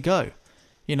got to go?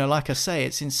 Like I say,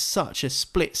 it's in such a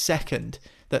split second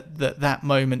that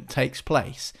moment takes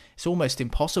place. It's almost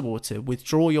impossible to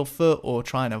withdraw your foot or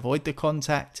try and avoid the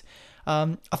contact.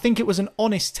 I think it was an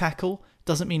honest tackle.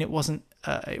 Doesn't mean it wasn't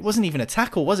even a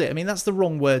tackle, was it? I mean, that's the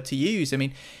wrong word to use. I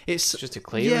mean, it's just a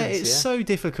clearance. Yeah, it's so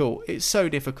difficult. It's so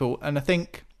difficult. And I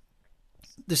think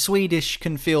the Swedish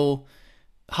can feel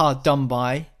hard done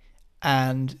by,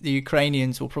 and the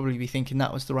Ukrainians will probably be thinking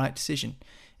that was the right decision.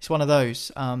 It's one of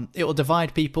those. It will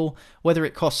divide people. Whether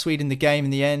it costs Sweden the game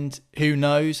in the end, who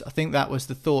knows? I think that was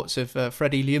the thoughts of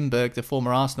Freddie Ljungberg, the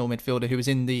former Arsenal midfielder, who was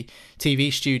in the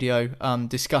TV studio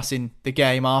discussing the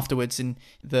game afterwards, and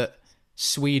that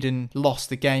Sweden lost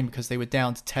the game because they were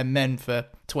down to 10 men for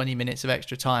 20 minutes of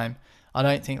extra time. I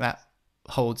don't think that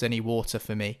holds any water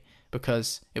for me,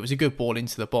 because it was a good ball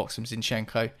into the box from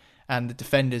Zinchenko, and the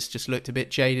defenders just looked a bit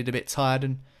jaded, a bit tired,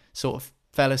 and sort of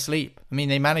fell asleep. I mean,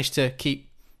 they managed to keep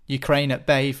Ukraine at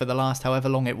bay for the last however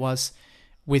long it was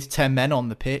with 10 men on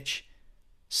the pitch.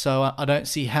 So I don't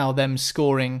see how them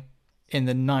scoring in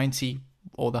the 90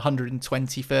 or the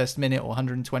 121st minute or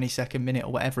 122nd minute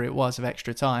or whatever it was of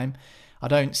extra time, I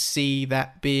don't see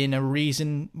that being a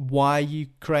reason why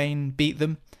Ukraine beat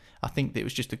them. I think that it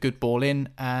was just a good ball in,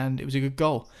 and it was a good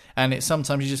goal. And it's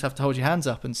sometimes you just have to hold your hands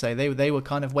up and say they were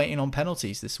kind of waiting on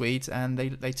penalties, the Swedes, and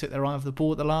they took their eye off the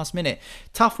ball at the last minute.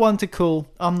 Tough one to call.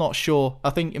 I'm not sure.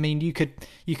 I mean, you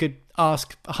could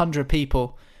ask 100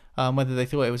 people whether they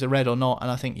thought it was a red or not,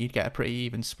 and I think you'd get a pretty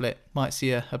even split. Might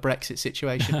see a Brexit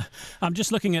situation. I'm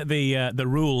just looking at the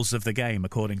rules of the game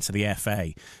according to the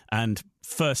FA, and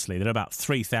firstly, they're about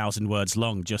 3,000 words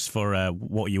long just for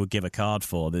what you would give a card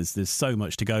for. There's so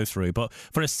much to go through. But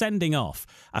for a sending off,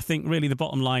 I think really the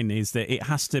bottom line is that it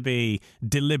has to be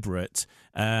deliberate,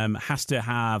 has to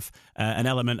have an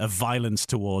element of violence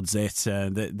towards it,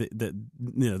 that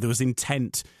there was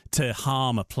intent to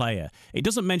harm a player. It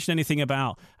doesn't mention anything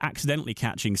about accidentally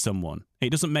catching someone. It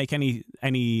doesn't make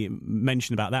any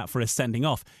mention about that for a sending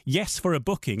off. Yes, for a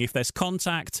booking, if there's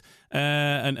contact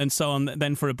and so on,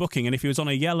 then for a booking. And if he was on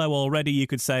a yellow already, you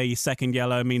could say second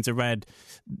yellow means a red.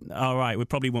 All right, we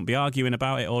probably wouldn't be arguing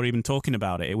about it or even talking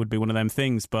about it. It would be one of them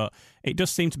things. But it does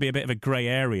seem to be a bit of a grey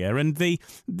area. And the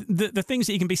things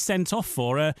that you can be sent off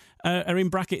for are in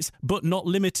brackets, but not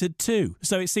limited to.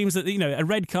 So it seems that, a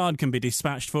red card can be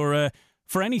dispatched for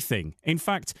anything. In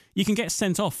fact, you can get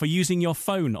sent off for using your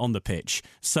phone on the pitch.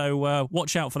 So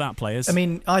watch out for that, players. I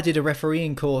mean, I did a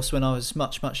refereeing course when I was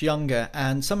much, much younger,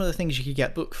 and some of the things you could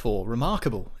get booked for,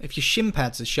 remarkable. If your shin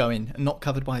pads are showing and not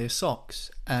covered by your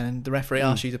socks, and the referee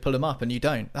asks you to pull them up and you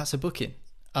don't, that's a booking.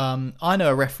 I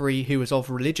know a referee who was of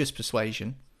religious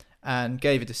persuasion and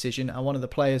gave a decision, and one of the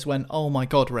players went, "Oh my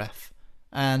God, ref,"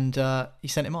 and he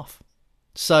sent him off.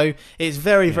 So it's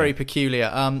very, very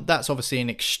peculiar. That's obviously an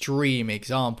extreme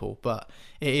example, but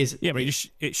it is. Yeah, but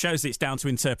it shows it's down to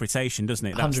interpretation, doesn't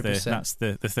it? That's 100%. That's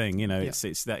the thing.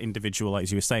 It's that individual,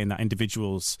 as you were saying, that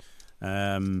individual's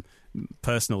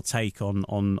personal take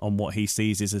on what he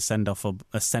sees as a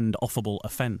send-offable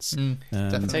offence.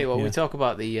 I'll tell you what, we talk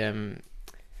about the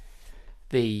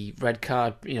red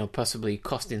card, possibly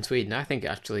costing Sweden. I think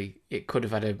actually it could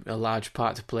have had a large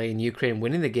part to play in Ukraine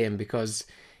winning the game, because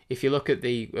if you look at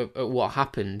what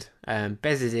happened,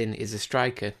 Bezidin is a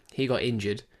striker. He got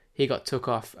injured. He got took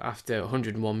off after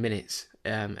 101 minutes,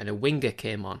 and a winger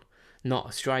came on, not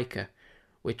a striker,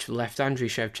 which left Andriy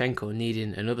Shevchenko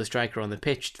needing another striker on the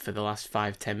pitch for the last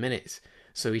 5-10 minutes.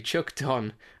 So he chucked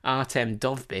on Artem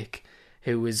Dovbyk,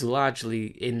 who was largely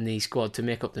in the squad to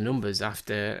make up the numbers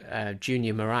after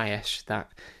Junior Marayesh,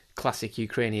 that classic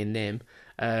Ukrainian name,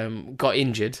 got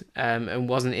injured and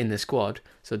wasn't in the squad.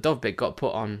 So Dovbyk got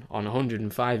put on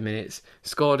 105 minutes,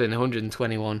 scored in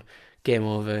 121, game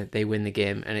over, they win the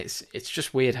game. And it's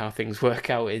just weird how things work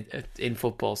out in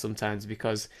football sometimes,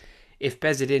 because if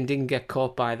Bezidin didn't get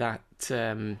caught by that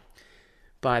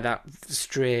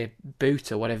stray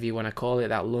boot or whatever you want to call it,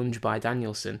 that lunge by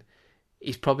Danielson,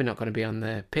 he's probably not going to be on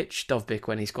the pitch, Dovbyk,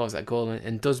 when he scores that goal.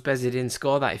 And does Bezidin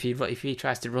score that if he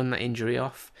tries to run that injury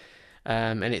off?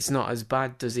 And it's not as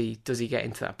bad. Does he get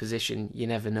into that position? You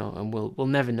never know, and we'll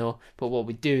never know. But what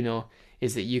we do know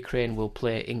is that Ukraine will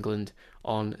play England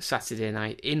on Saturday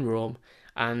night in Rome.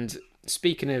 And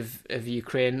speaking of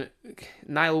Ukraine,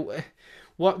 Niall,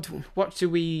 what do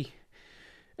we,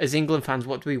 as England fans,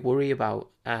 what do we worry about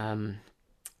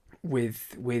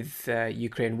with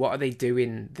Ukraine? What are they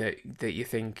doing that you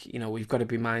think we've got to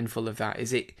be mindful of that?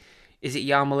 Is it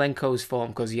Yarmolenko's form?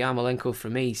 Because Yarmolenko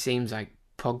for me seems like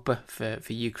Pogba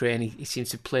for Ukraine. He seems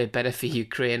to play better for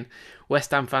Ukraine.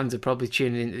 West Ham fans are probably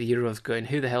tuning into the Euros going,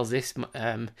 who the hell's this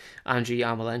Andriy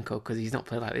Yarmolenko? Because he's not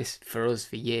played like this for us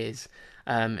for years.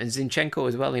 And Zinchenko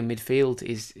as well in midfield.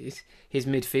 His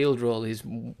midfield role is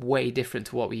way different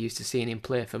to what we used to seeing him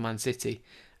play for Man City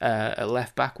at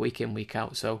left back week in, week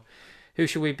out. So who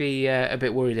should we be a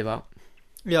bit worried about?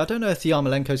 Yeah, I don't know if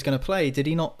Yarmolenko's going to play. Did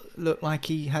he not look like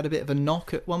he had a bit of a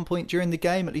knock at one point during the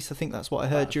game? At least I think that's what I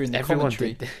heard during the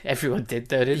commentary. Everyone did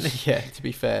though, didn't they? Yeah, to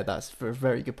be fair, that's a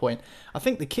very good point. I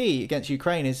think the key against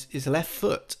Ukraine is left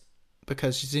foot,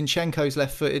 because Zinchenko's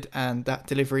left-footed and that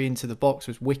delivery into the box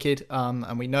was wicked.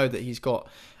 And we know that he's got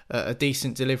a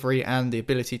decent delivery and the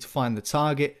ability to find the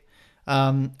target.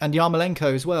 And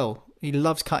Yarmolenko as well. He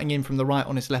loves cutting in from the right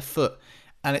on his left foot.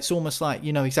 And it's almost like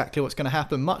you know exactly what's going to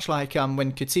happen. Much like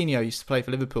when Coutinho used to play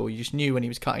for Liverpool, you just knew when he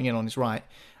was cutting in on his right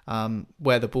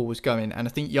where the ball was going. And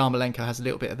I think Yarmolenko has a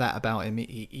little bit of that about him.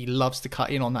 He loves to cut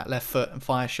in on that left foot and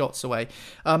fire shots away.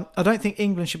 I don't think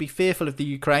England should be fearful of the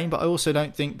Ukraine, but I also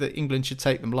don't think that England should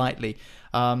take them lightly.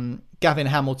 Gavin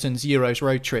Hamilton's Euros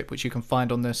road trip, which you can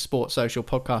find on the Sports Social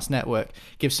Podcast Network,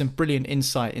 gives some brilliant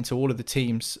insight into all of the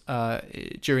teams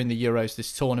during the Euros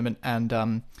this tournament. And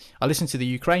I listened to the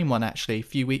Ukraine one actually a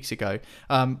few weeks ago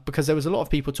because there was a lot of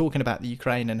people talking about the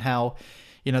Ukraine and how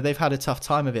they've had a tough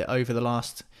time of it over the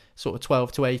last sort of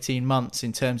 12 to 18 months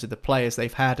in terms of the players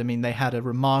they've had. I mean, they had a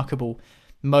remarkable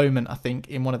moment, I think,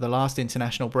 in one of the last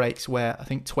international breaks where I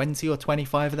think 20 or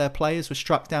 25 of their players were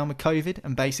struck down with COVID,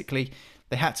 and basically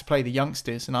they had to play the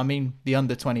youngsters, and I mean the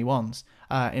under-21s,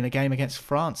 in a game against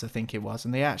France, I think it was,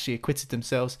 and they actually acquitted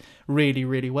themselves really,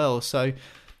 really well. So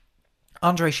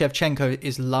Andrei Shevchenko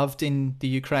is loved in the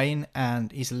Ukraine,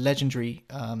 and he's a legendary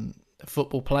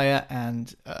football player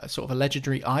and sort of a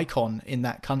legendary icon in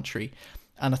that country.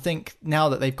 And I think now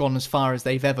that they've gone as far as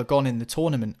they've ever gone in the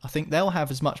tournament, I think they'll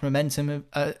have as much momentum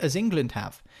as England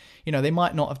have. They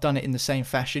might not have done it in the same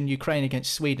fashion. Ukraine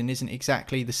against Sweden isn't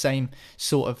exactly the same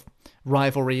sort of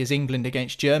rivalry as England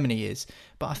against Germany is.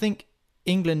 But I think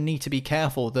England need to be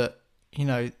careful that,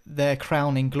 their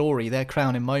crowning glory, their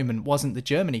crowning moment wasn't the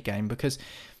Germany game, because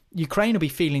Ukraine will be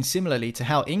feeling similarly to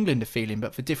how England are feeling,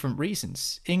 but for different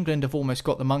reasons. England have almost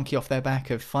got the monkey off their back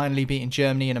of finally beating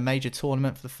Germany in a major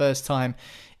tournament for the first time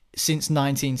since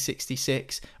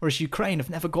 1966, whereas Ukraine have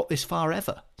never got this far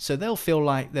ever. So they'll feel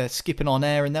like they're skipping on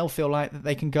air, and they'll feel like that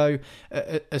they can go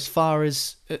as far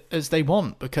as they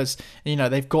want, because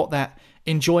they've got that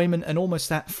enjoyment and almost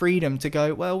that freedom to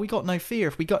go, well, we got no fear.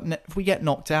 If we get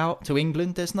knocked out to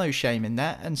England, there's no shame in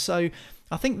that. And so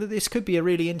I think that this could be a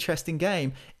really interesting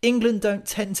game. England don't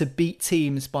tend to beat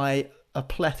teams by a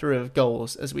plethora of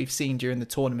goals, as we've seen during the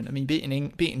tournament. I mean,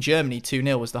 beating Germany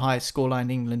 2-0 was the highest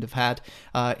scoreline England have had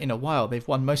in a while. They've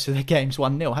won most of their games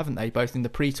 1-0, haven't they? Both in the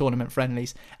pre-tournament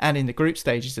friendlies and in the group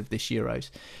stages of this Euros.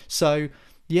 So,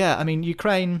 yeah, I mean,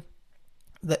 Ukraine,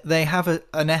 they have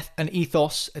an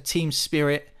ethos, a team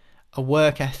spirit, a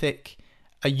work ethic,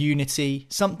 a unity,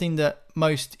 something that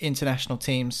most international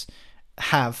teams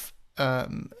have.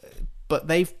 But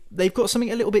they've got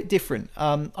something a little bit different.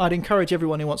 I'd encourage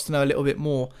everyone who wants to know a little bit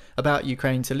more about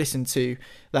Ukraine to listen to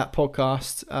that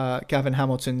podcast, Gavin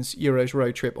Hamilton's Euros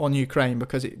road trip on Ukraine,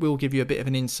 because it will give you a bit of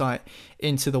an insight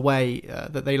into the way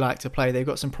that they like to play. They've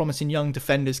got some promising young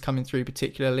defenders coming through,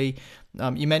 particularly.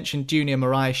 You mentioned Junior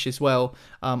Moraes as well.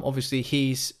 Obviously,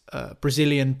 he's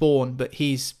Brazilian born, but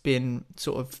he's been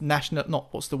sort of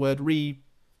nationalized,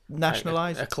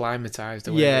 acclimatized.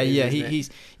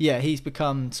 He's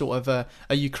become sort of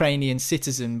a Ukrainian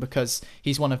citizen, because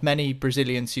he's one of many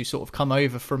Brazilians who sort of come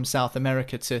over from South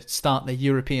America to start their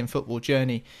European football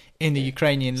journey in the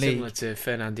Ukrainian league. Similar to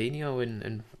Fernandinho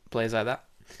and players like that.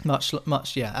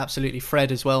 Much, yeah, absolutely. Fred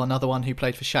as well, another one who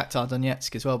played for Shakhtar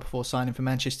Donetsk as well before signing for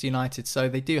Manchester United. So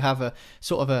they do have a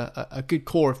sort of a good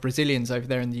core of Brazilians over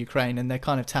there in the Ukraine, and they're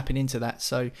kind of tapping into that.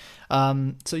 So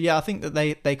yeah, I think that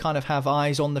they kind of have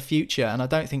eyes on the future, and I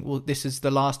don't think this is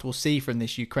the last we'll see from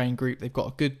this Ukraine group. They've got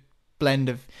a good blend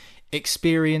of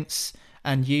experience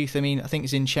and youth. I mean, I think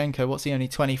Zinchenko, what's he, only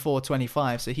 24,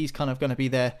 25, so he's kind of going to be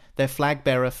their flag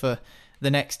bearer for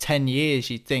the next 10 years,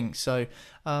 you'd think. So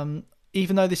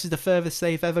even though this is the furthest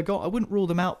they've ever got, I wouldn't rule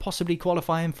them out possibly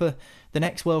qualifying for the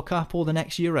next World Cup or the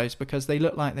next Euros, because they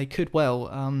look like they could well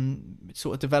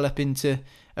sort of develop into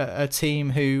a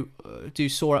team who do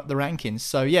soar up the rankings.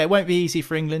 So yeah, it won't be easy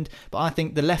for England, but I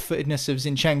think the left-footedness of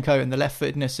Zinchenko and the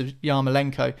left-footedness of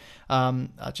Yarmolenko,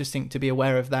 I just think to be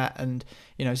aware of that. And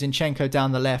Zinchenko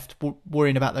down the left,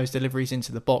 worrying about those deliveries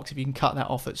into the box, if you can cut that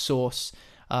off at source,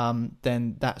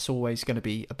 then that's always going to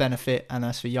be a benefit. And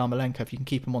as for Yarmolenko, if you can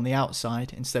keep him on the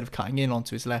outside instead of cutting in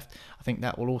onto his left, I think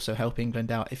that will also help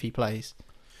England out if he plays.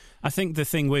 I think the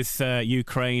thing with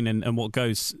Ukraine and what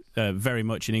goes very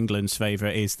much in England's favour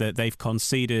is that they've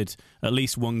conceded at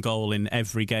least one goal in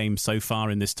every game so far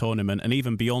in this tournament. And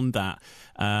even beyond that,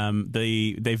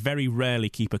 they very rarely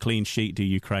keep a clean sheet, do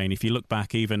Ukraine. If you look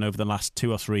back even over the last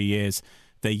 2 or 3 years,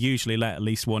 they usually let at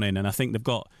least one in. And I think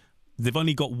they've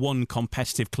only got one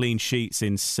competitive clean sheet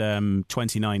since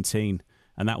 2019,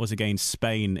 and that was against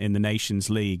Spain in the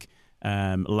Nations League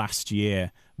last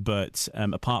year. But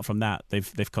apart from that,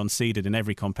 they've conceded in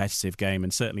every competitive game,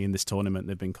 and certainly in this tournament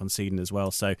they've been conceding as well.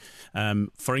 So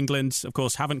for England, of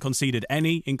course, haven't conceded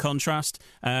any. In contrast,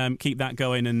 keep that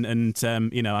going, and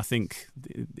I think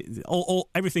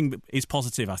everything is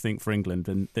positive. I think for England,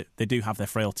 and they do have their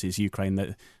frailties. Ukraine,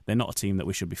 they're not a team that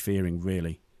we should be fearing,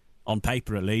 really. On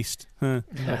paper, at least. Huh.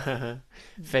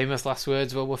 Famous last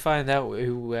words. Well, we'll find out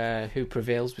who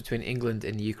prevails between England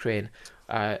and Ukraine.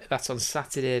 That's on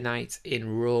Saturday night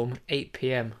in Rome, 8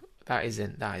 p.m. That is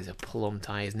a plum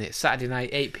tie, isn't it? Saturday night,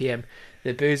 8 p.m.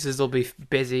 The boozers will be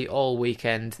busy all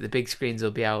weekend. The big screens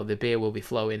will be out. The beer will be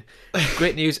flowing.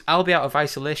 Great news. I'll be out of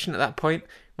isolation at that point.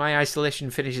 My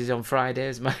isolation finishes on Friday,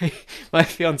 as my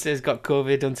fiance's got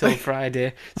COVID until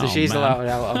Friday, so she's allowed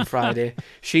out on Friday.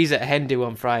 She's at Hendu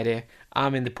on Friday.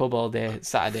 I'm in the pub all day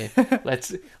Saturday.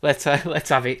 Let's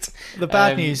have it. The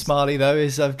bad news, Marley, though,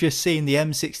 is I've just seen the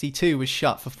M62 was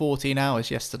shut for 14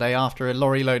 hours yesterday after a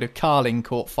lorry load of Carling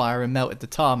caught fire and melted the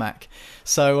tarmac.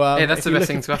 So hey, that's the best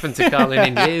thing to happen to Carling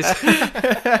in years.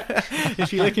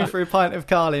 If you're looking for a pint of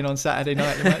Carling on Saturday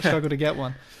night, you might struggle to get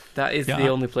one. That is the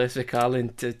only place for Carling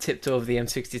to tipped over the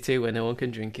M62 where no one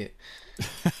can drink it.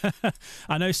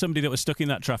 I know somebody that was stuck in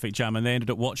that traffic jam, and they ended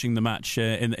up watching the match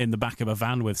in the back of a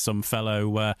van with some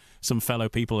fellow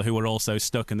people who were also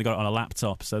stuck, and they got it on a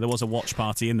laptop. So there was a watch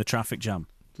party in the traffic jam.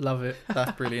 Love it.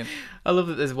 That's brilliant. I love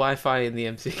that there's Wi-Fi in the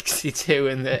M62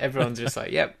 and that everyone's just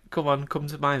like, yep, come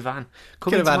to my van.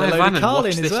 Come into my van and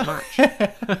watch this match.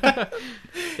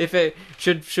 If it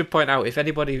should point out, if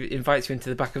anybody invites you into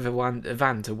the back of a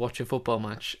van to watch a football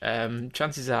match,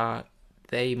 chances are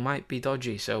they might be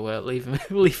dodgy, so leave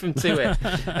them to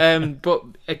it. But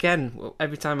again,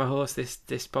 every time I host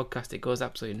this podcast, it goes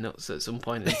absolutely nuts at some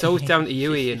point. It's always down to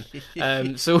you,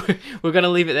 Ian. So we're going to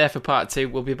leave it there for part 2.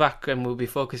 We'll be back and we'll be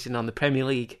focusing on the Premier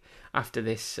League after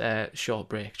this short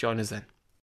break. Join us then.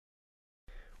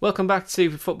 Welcome back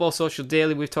to Football Social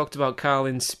Daily. We've talked about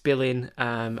Carling spilling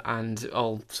and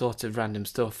all sorts of random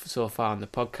stuff so far on the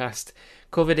podcast.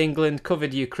 Covered England,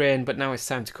 covered Ukraine, but now it's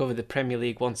time to cover the Premier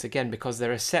League once again because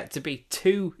there are set to be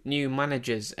 2 new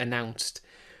managers announced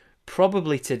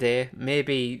probably today,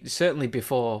 maybe certainly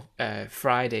before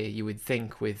Friday, you would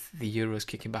think, with the Euros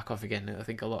kicking back off again. I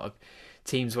think a lot of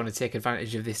teams want to take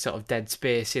advantage of this sort of dead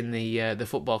space in the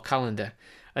football calendar.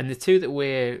 And the 2 that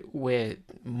we're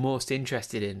most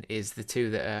interested in is the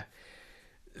 2 that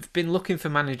have been looking for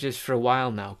managers for a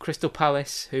while now. Crystal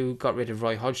Palace, who got rid of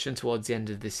Roy Hodgson towards the end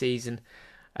of the season,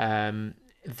 they're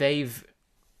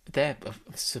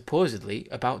supposedly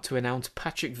about to announce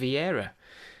Patrick Vieira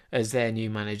as their new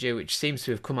manager, which seems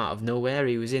to have come out of nowhere.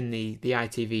 He was in the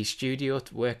ITV studio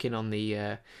working on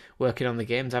the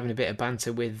games, having a bit of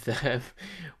banter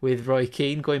with Roy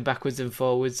Keane, going backwards and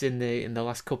forwards in the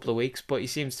last couple of weeks. But he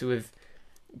seems to have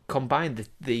combined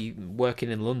the working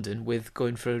in London with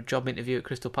going for a job interview at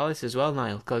Crystal Palace as well,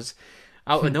 Niall, because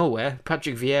out of nowhere,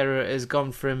 Patrick Vieira has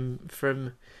gone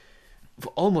from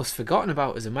almost forgotten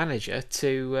about as a manager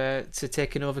to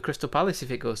taking over Crystal Palace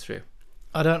if it goes through.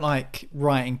 I don't like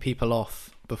writing people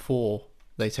off before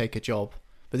they take a job,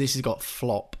 but this has got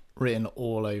flop written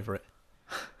all over it.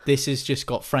 This has just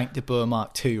got Frank de Boer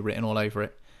Mark II written all over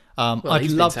it. I'd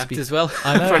love to be as well.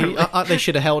 I know they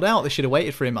should have held out. They should have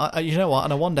waited for him. You know what?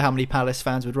 And I wonder how many Palace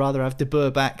fans would rather have De Boer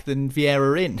back than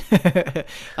Vieira in.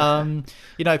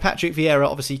 Patrick Vieira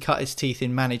obviously cut his teeth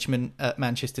in management at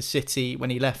Manchester City when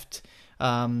he left.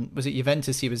 Was it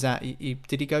Juventus he was at?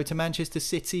 Did he go to Manchester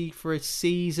City for a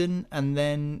season and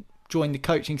then joined the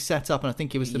coaching setup? And I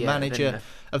think he was the manager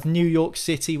of New York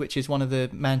City, which is one of the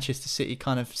Manchester City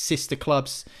kind of sister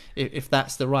clubs, if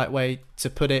that's the right way to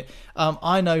put it.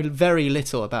 I know very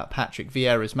little about Patrick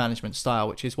Vieira's management style,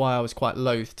 which is why I was quite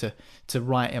loath to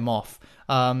write him off.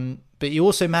 But he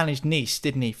also managed Nice,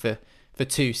 didn't he, for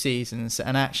 2 seasons?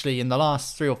 And actually, in the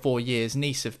last 3 or 4 years,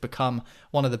 Nice have become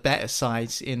one of the better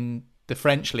sides in the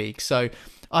French league. So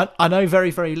I know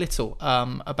very, very little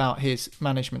about his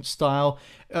management style.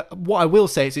 What I will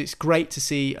say is it's great to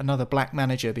see another black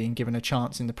manager being given a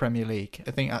chance in the Premier League.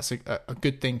 I think that's a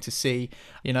good thing to see.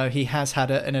 You know, he has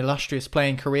had an illustrious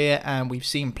playing career, and we've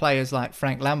seen players like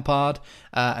Frank Lampard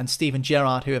and Steven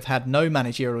Gerrard, who have had no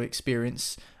managerial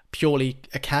experience, purely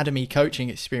academy coaching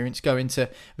experience, go into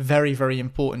very, very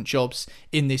important jobs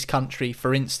in this country.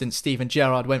 For instance, Steven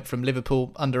Gerrard went from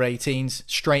Liverpool under-18s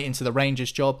straight into the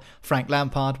Rangers job. Frank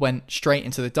Lampard went straight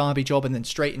into the Derby job and then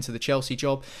straight into the Chelsea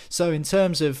job. So in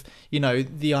terms of,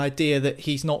 the idea that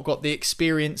he's not got the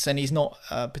experience and he's not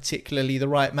particularly the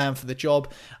right man for the job,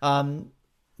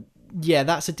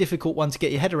 that's a difficult one to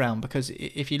get your head around, because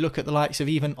if you look at the likes of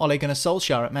even Ole Gunnar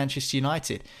Solskjaer at Manchester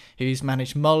United, who's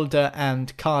managed Mulder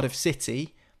and Cardiff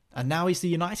City, and now he's the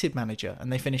United manager,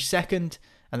 and they finished second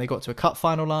and they got to a cup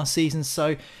final last season.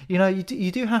 So,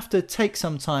 you do have to take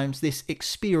sometimes this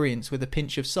experience with a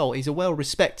pinch of salt. He's a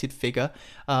well-respected figure.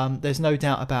 There's no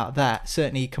doubt about that.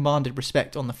 Certainly he commanded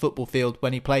respect on the football field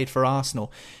when he played for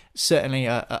Arsenal. Certainly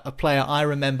a player I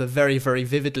remember very, very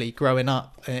vividly growing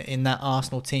up in that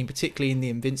Arsenal team, particularly in the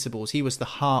Invincibles. He was the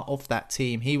heart of that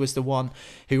team. He was the one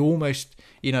who almost,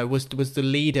 was the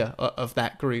leader of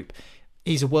that group.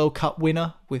 He's a World Cup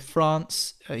winner with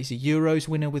France. He's a Euros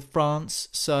winner with France.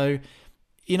 So,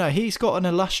 he's got an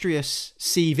illustrious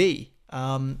CV.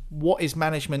 What his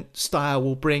management style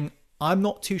will bring, I'm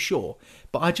not too sure.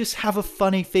 But I just have a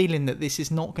funny feeling that this is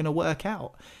not going to work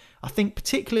out. I think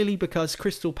particularly because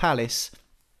Crystal Palace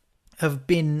have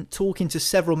been talking to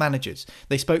several managers.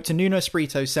 They spoke to Nuno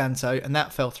Espirito Santo, and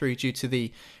that fell through due to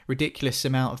the ridiculous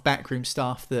amount of backroom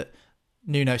staff that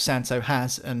Nuno Santo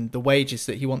has and the wages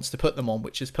that he wants to put them on,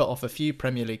 which has put off a few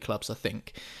Premier League clubs, I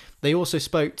think. They also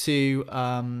spoke to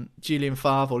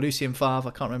Lucien Favre,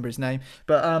 I can't remember his name,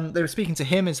 but they were speaking to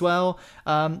him as well.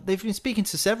 They've been speaking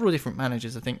to several different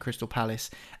managers, I think, Crystal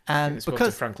Palace. And they spoke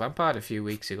to Frank Lampard a few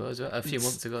months ago.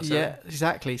 Sorry. Yeah,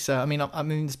 exactly. So, I mean,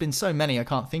 there's been so many, I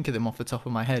can't think of them off the top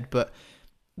of my head, but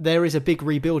there is a big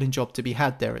rebuilding job to be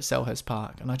had there at Selhurst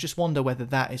Park. And I just wonder whether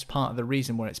that is part of the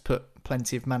reason where it's put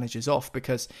plenty of managers off,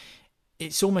 because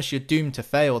it's almost you're doomed to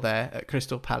fail there at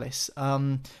Crystal Palace.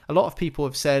 A lot of people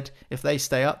have said if they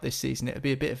stay up this season, it would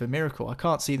be a bit of a miracle. I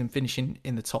can't see them finishing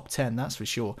in the top 10, that's for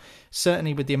sure.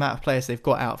 Certainly with the amount of players they've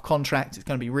got out of contract, it's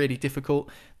going to be really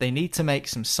difficult. They need to make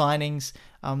some signings,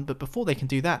 but before they can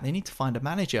do that, they need to find a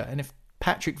manager. And if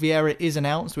Patrick Vieira is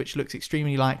announced, which looks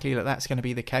extremely likely that that's going to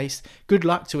be the case, good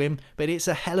luck to him, but it's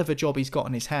a hell of a job he's got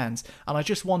on his hands. And I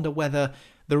just wonder whether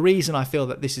the reason I feel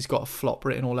that this has got a flop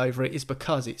written all over it is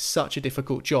because it's such a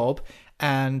difficult job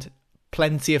and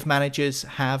plenty of managers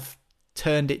have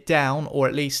turned it down or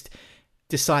at least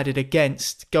decided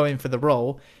against going for the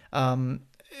role. And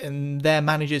they're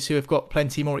managers who have got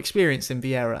plenty more experience than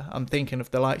Vieira. I'm thinking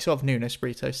of the likes of Nuno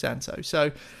Espirito Santo.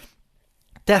 So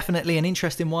definitely an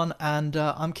interesting one, and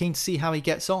I'm keen to see how he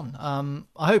gets on.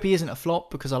 I hope he isn't a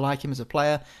flop because I like him as a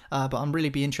player, but I'm really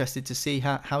be interested to see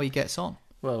how he gets on.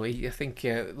 Well, I think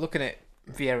looking at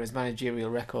Vieira's managerial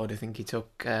record, I think he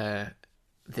took the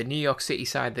New York City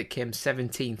side that came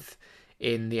 17th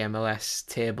in the MLS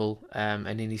table,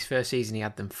 and in his first season he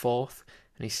had them 4th,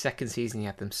 and his second season he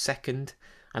had them 2nd.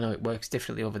 I know it works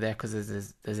differently over there because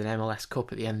there's an MLS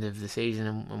Cup at the end of the season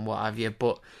and what have you,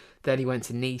 but then he went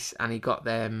to Nice and he got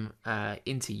them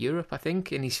into Europe, I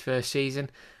think, in his first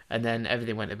season, and then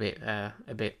everything went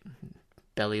a bit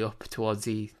belly up towards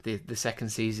the second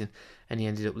season, and he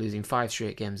ended up losing 5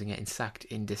 straight games and getting sacked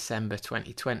in December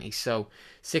 2020. So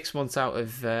 6 months out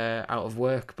of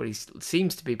work, but he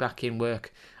seems to be back in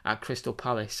work at Crystal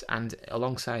Palace, and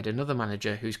alongside another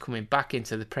manager who's coming back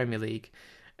into the Premier League.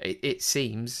 It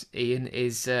seems, Ian,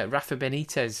 is Rafa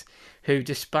Benitez, who,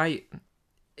 despite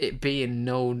it being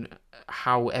known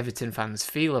how Everton fans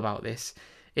feel about this,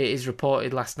 it is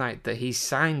reported last night that he's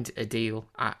signed a deal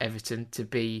at Everton to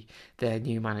be their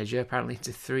new manager. Apparently it's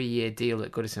a 3-year deal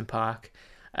at Goodison Park.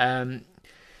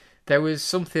 There was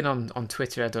something on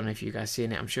Twitter, I don't know if you guys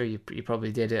seen it, I'm sure you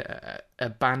probably did, a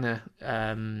banner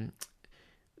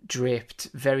draped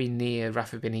very near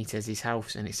Rafa Benitez's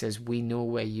house, and it says, "We know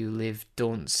where you live,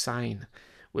 don't sign,"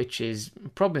 which is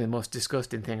probably the most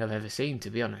disgusting thing I've ever seen,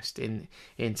 to be honest, in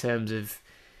terms of,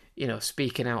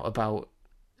 speaking out about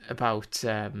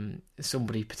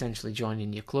somebody potentially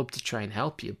joining your club to try and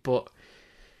help you. But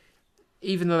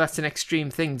even though that's an extreme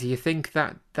thing, do you think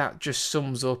that just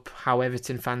sums up how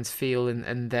Everton fans feel,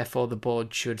 and therefore the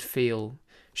board should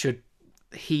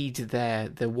heed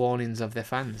the warnings of their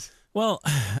fans? Well,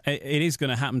 it is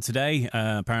going to happen today,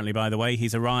 apparently, by the way.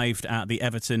 He's arrived at the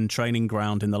Everton training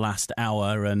ground in the last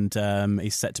hour, and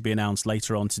he's set to be announced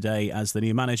later on today as the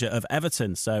new manager of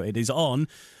Everton. So it is on.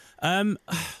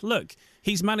 Look,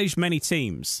 he's managed many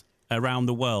teams around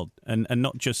the world, and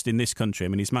not just in this country. I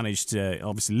mean, he's managed,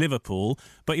 obviously, Liverpool,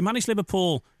 but he managed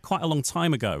Liverpool quite a long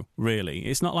time ago, really.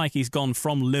 It's not like he's gone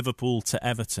from Liverpool to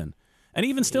Everton. And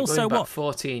even still, so what?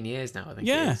 14 years now, I think.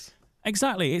 Yeah. It is.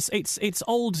 Exactly. It's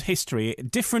old history,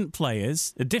 different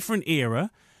players, a different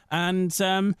era, and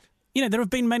there have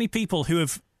been many people who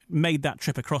have made that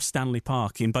trip across Stanley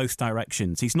Park in both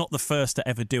directions. He's not the first to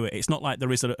ever do it. It's not like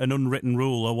there is an unwritten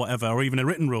rule or whatever, or even a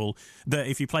written rule that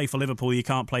if you play for Liverpool, you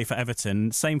can't play for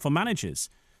Everton. Same for managers.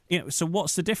 So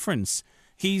what's the difference?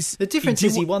 The difference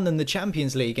is he won them the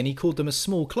Champions League and he called them a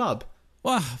small club.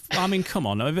 Well, I mean, come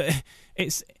on,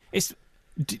 it's.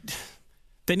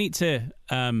 They need to,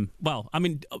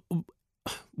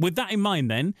 with that in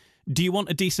mind then, do you want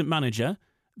a decent manager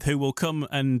who will come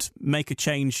and make a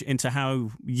change into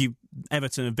how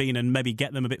Everton have been and maybe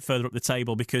get them a bit further up the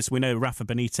table, because we know Rafa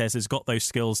Benitez has got those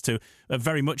skills to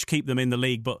very much keep them in the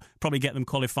league, but probably get them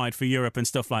qualified for Europe and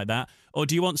stuff like that? Or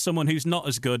do you want someone who's not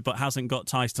as good but hasn't got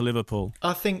ties to Liverpool?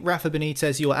 I think Rafa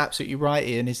Benitez, you're absolutely right,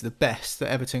 Ian, is the best that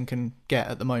Everton can get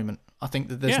at the moment. I think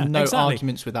that there's no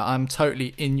arguments with that. I'm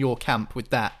totally in your camp with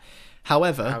that.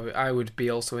 However, I would be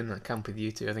also in that camp with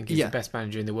you two. I think he's the best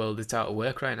manager in the world that's out of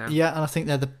work right now. Yeah, and I think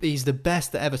he's the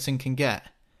best that Everton can get.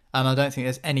 And I don't think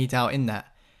there's any doubt in that.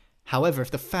 However,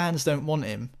 if the fans don't want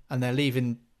him and they're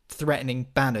leaving threatening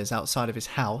banners outside of his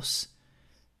house,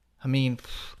 I mean,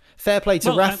 fair play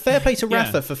to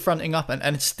Rafa for fronting up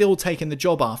and still taking the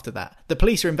job after that. The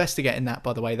police are investigating that,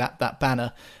 by the way, that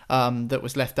banner that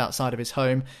was left outside of his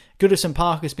home. Goodison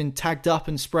Park has been tagged up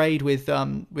and sprayed with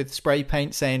spray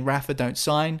paint saying Rafa don't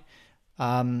sign.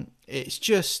 It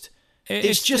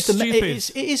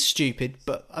is stupid,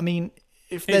 but I mean,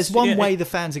 if there's one way the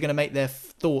fans are going to make their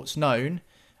thoughts known,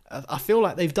 I feel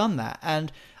like they've done that.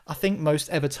 And I think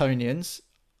most Evertonians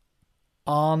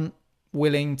aren't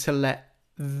willing to let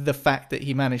the fact that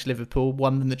he managed Liverpool,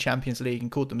 won them the Champions League and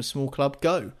called them a small club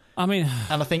go. I mean,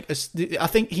 and I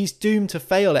think he's doomed to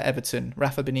fail at Everton,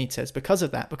 Rafa Benitez, because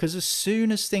of that. Because as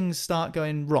soon as things start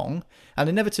going wrong, and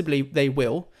inevitably they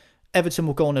will, Everton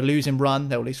will go on a losing run.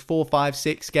 They'll lose 4, 5,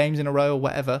 6 games in a row or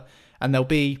whatever, and they'll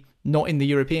be not in the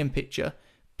European picture.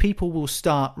 People will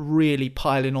start really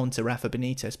piling on to Rafa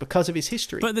Benitez because of his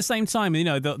history. But at the same time, you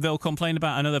know, they'll complain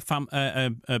about another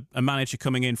a manager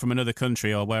coming in from another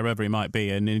country or wherever he might be,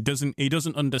 and he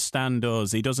doesn't understand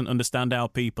us. He doesn't understand our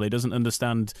people. He doesn't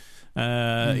understand,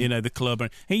 the club.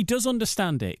 He does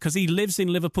understand it because he lives in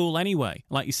Liverpool anyway.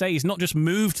 Like you say, he's not just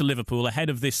moved to Liverpool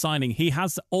ahead of this signing. He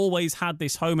has always had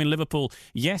this home in Liverpool.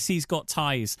 Yes, he's got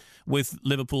ties with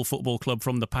Liverpool Football Club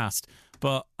from the past.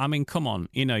 But, I mean, come on,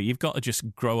 you know, you've got to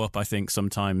just grow up, I think,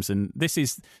 sometimes. And this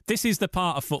is the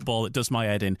part of football that does my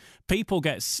head in. People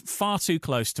get far too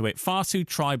close to it, far too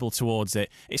tribal towards it.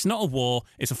 It's not a war,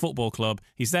 it's a football club.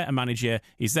 He's there to manage you.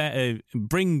 He's there to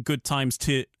bring good times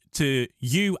to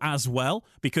you as well,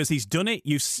 because he's done it.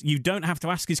 You don't have to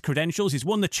ask his credentials. He's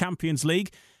won the Champions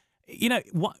League. You know,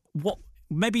 what?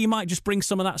 Maybe you might just bring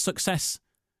some of that success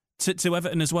to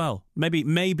Everton as well. Maybe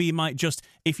he might just,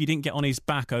 if you didn't get on his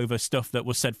back over stuff that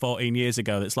was said 14 years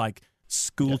ago, that's like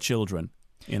school children.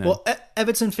 You know. Well,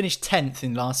 Everton finished 10th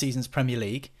in last season's Premier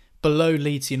League, below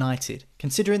Leeds United.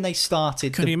 Considering they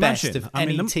started the best of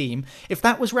any team, if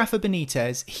that was Rafa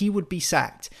Benitez, he would be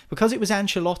sacked. Because it was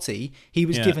Ancelotti, he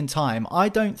was given time. I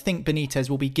don't think Benitez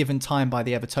will be given time by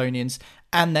the Evertonians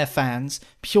and their fans,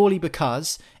 purely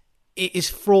because it is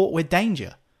fraught with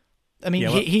danger. I mean,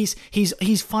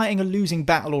 he's fighting a losing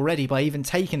battle already by even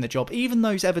taking the job. Even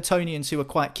those Evertonians who are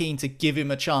quite keen to give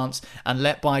him a chance and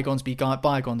let bygones be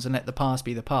bygones and let the past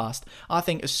be the past. I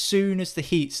think as soon as the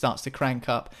heat starts to crank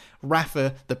up,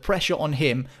 Rafa, the pressure on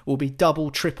him will be double,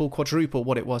 triple, quadruple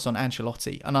what it was on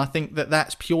Ancelotti. And I think that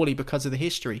that's purely because of the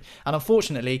history. And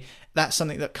unfortunately, that's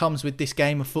something that comes with this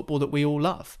game of football that we all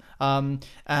love. And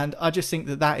I just think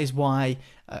that is why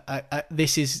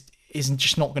this isn't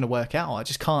just not going to work out. I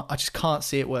just can't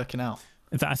see it working out.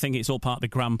 In fact, I think it's all part of the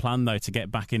grand plan, though, to get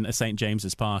back into St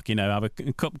James's Park. You know, have a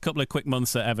couple of quick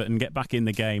months at Everton, get back in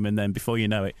the game, and then before you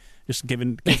know it, just give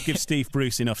Steve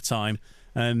Bruce enough time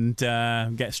and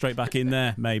get straight back in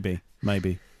there. Maybe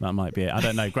that might be it. I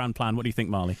don't know. Grand plan. What do you think,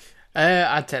 Marley?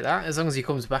 I'd take that as long as he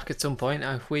comes back at some point.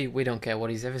 We don't care what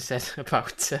he's ever said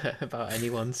about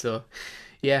anyone. So.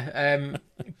 Yeah,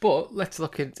 but let's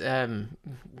look at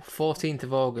 14th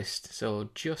of August, so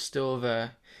just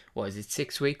over,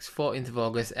 6 weeks, 14th of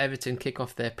August, Everton kick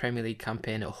off their Premier League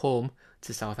campaign at home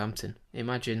to Southampton.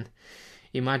 Imagine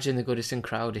the Goodison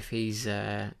crowd if he's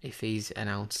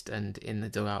announced and in the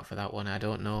dugout for that one. I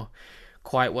don't know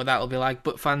quite what that'll be like,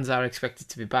 but fans are expected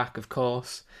to be back, of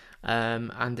course,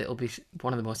 and it'll be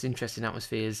one of the most interesting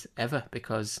atmospheres ever,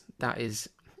 because that is...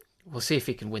 We'll see if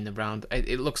he can win the round.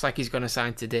 It looks like he's going to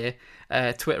sign today.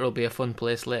 Twitter will be a fun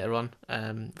place later on,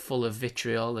 full of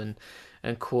vitriol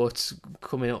and quotes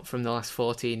coming up from the last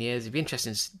 14 years. It'd be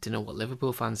interesting to know what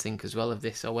Liverpool fans think as well of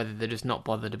this, or whether they're just not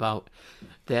bothered about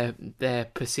their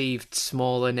perceived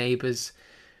smaller neighbours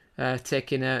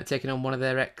taking on one of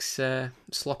their ex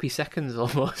sloppy seconds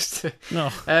almost. No.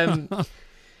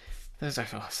 There's like,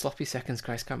 sloppy seconds,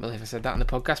 Christ, can't believe I said that on the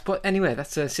podcast. But anyway, that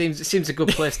seems a good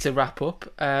place to wrap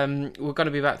up. We're going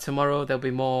to be back tomorrow. There'll be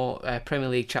more Premier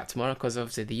League chat tomorrow, because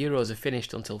obviously the Euros are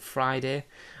finished until Friday.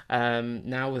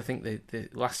 Now I think the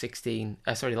last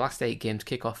 8 games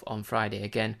kick off on Friday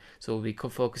again. So we'll be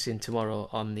focusing tomorrow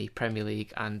on the Premier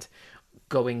League and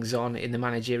goings on in the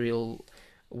managerial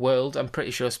world, I'm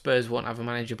pretty sure Spurs won't have a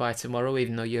manager by tomorrow,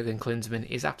 even though Jurgen Klinsmann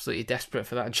is absolutely desperate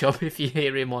for that job. If you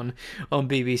hear him on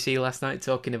BBC last night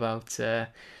talking about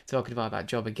that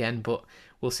job again, but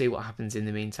we'll see what happens in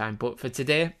the meantime. But for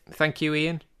today, thank you,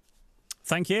 Ian.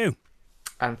 Thank you.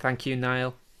 And thank you,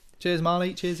 Niall. Cheers,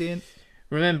 Marley. Cheers, Ian.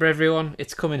 Remember, everyone,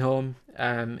 it's coming home.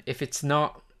 If it's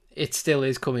not, it still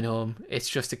is coming home. It's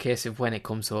just a case of when it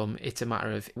comes home. It's a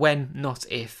matter of when, not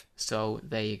if. So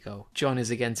there you go. Join us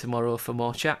again tomorrow for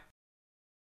more chat.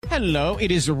 Hello,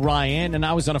 it is Ryan, and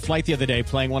I was on a flight the other day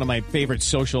playing one of my favorite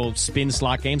social spin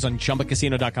slot games on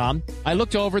ChumbaCasino.com. I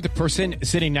looked over at the person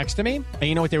sitting next to me, and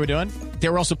you know what they were doing? They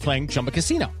were also playing Chumba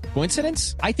Casino.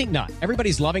 Coincidence? I think not.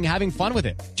 Everybody's loving having fun with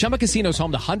it. Chumba Casino is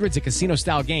home to hundreds of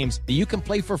casino-style games that you can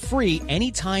play for free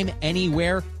anytime,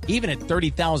 anywhere, even at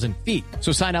 30,000 feet.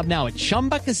 So sign up now at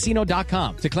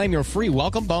ChumbaCasino.com to claim your free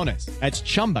welcome bonus. That's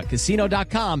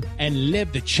ChumbaCasino.com and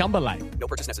live the Chumba life. No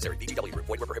purchase necessary. VGW. Void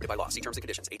were prohibited by law. See terms and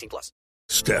conditions. 18+.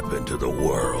 Step into the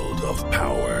world of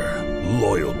power,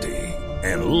 loyalty,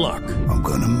 and luck. I'm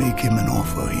gonna make him an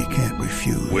offer he can't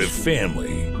refuse. With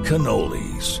family,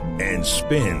 cannolis, and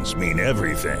spins mean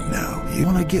everything. Now, you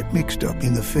wanna get mixed up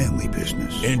in the family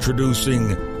business. Introducing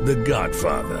The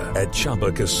Godfather at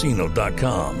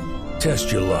ChumbaCasino.com.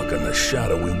 Test your luck in the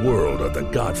shadowy world of The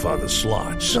Godfather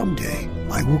slot. Someday,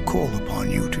 I will call upon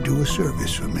you to do a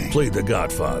service for me. Play The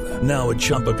Godfather now at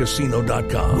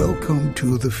ChumbaCasino.com. Welcome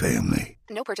to the family.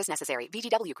 No purchase necessary.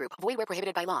 VGW Group. Void where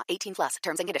prohibited by law. 18+.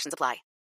 Terms and conditions apply.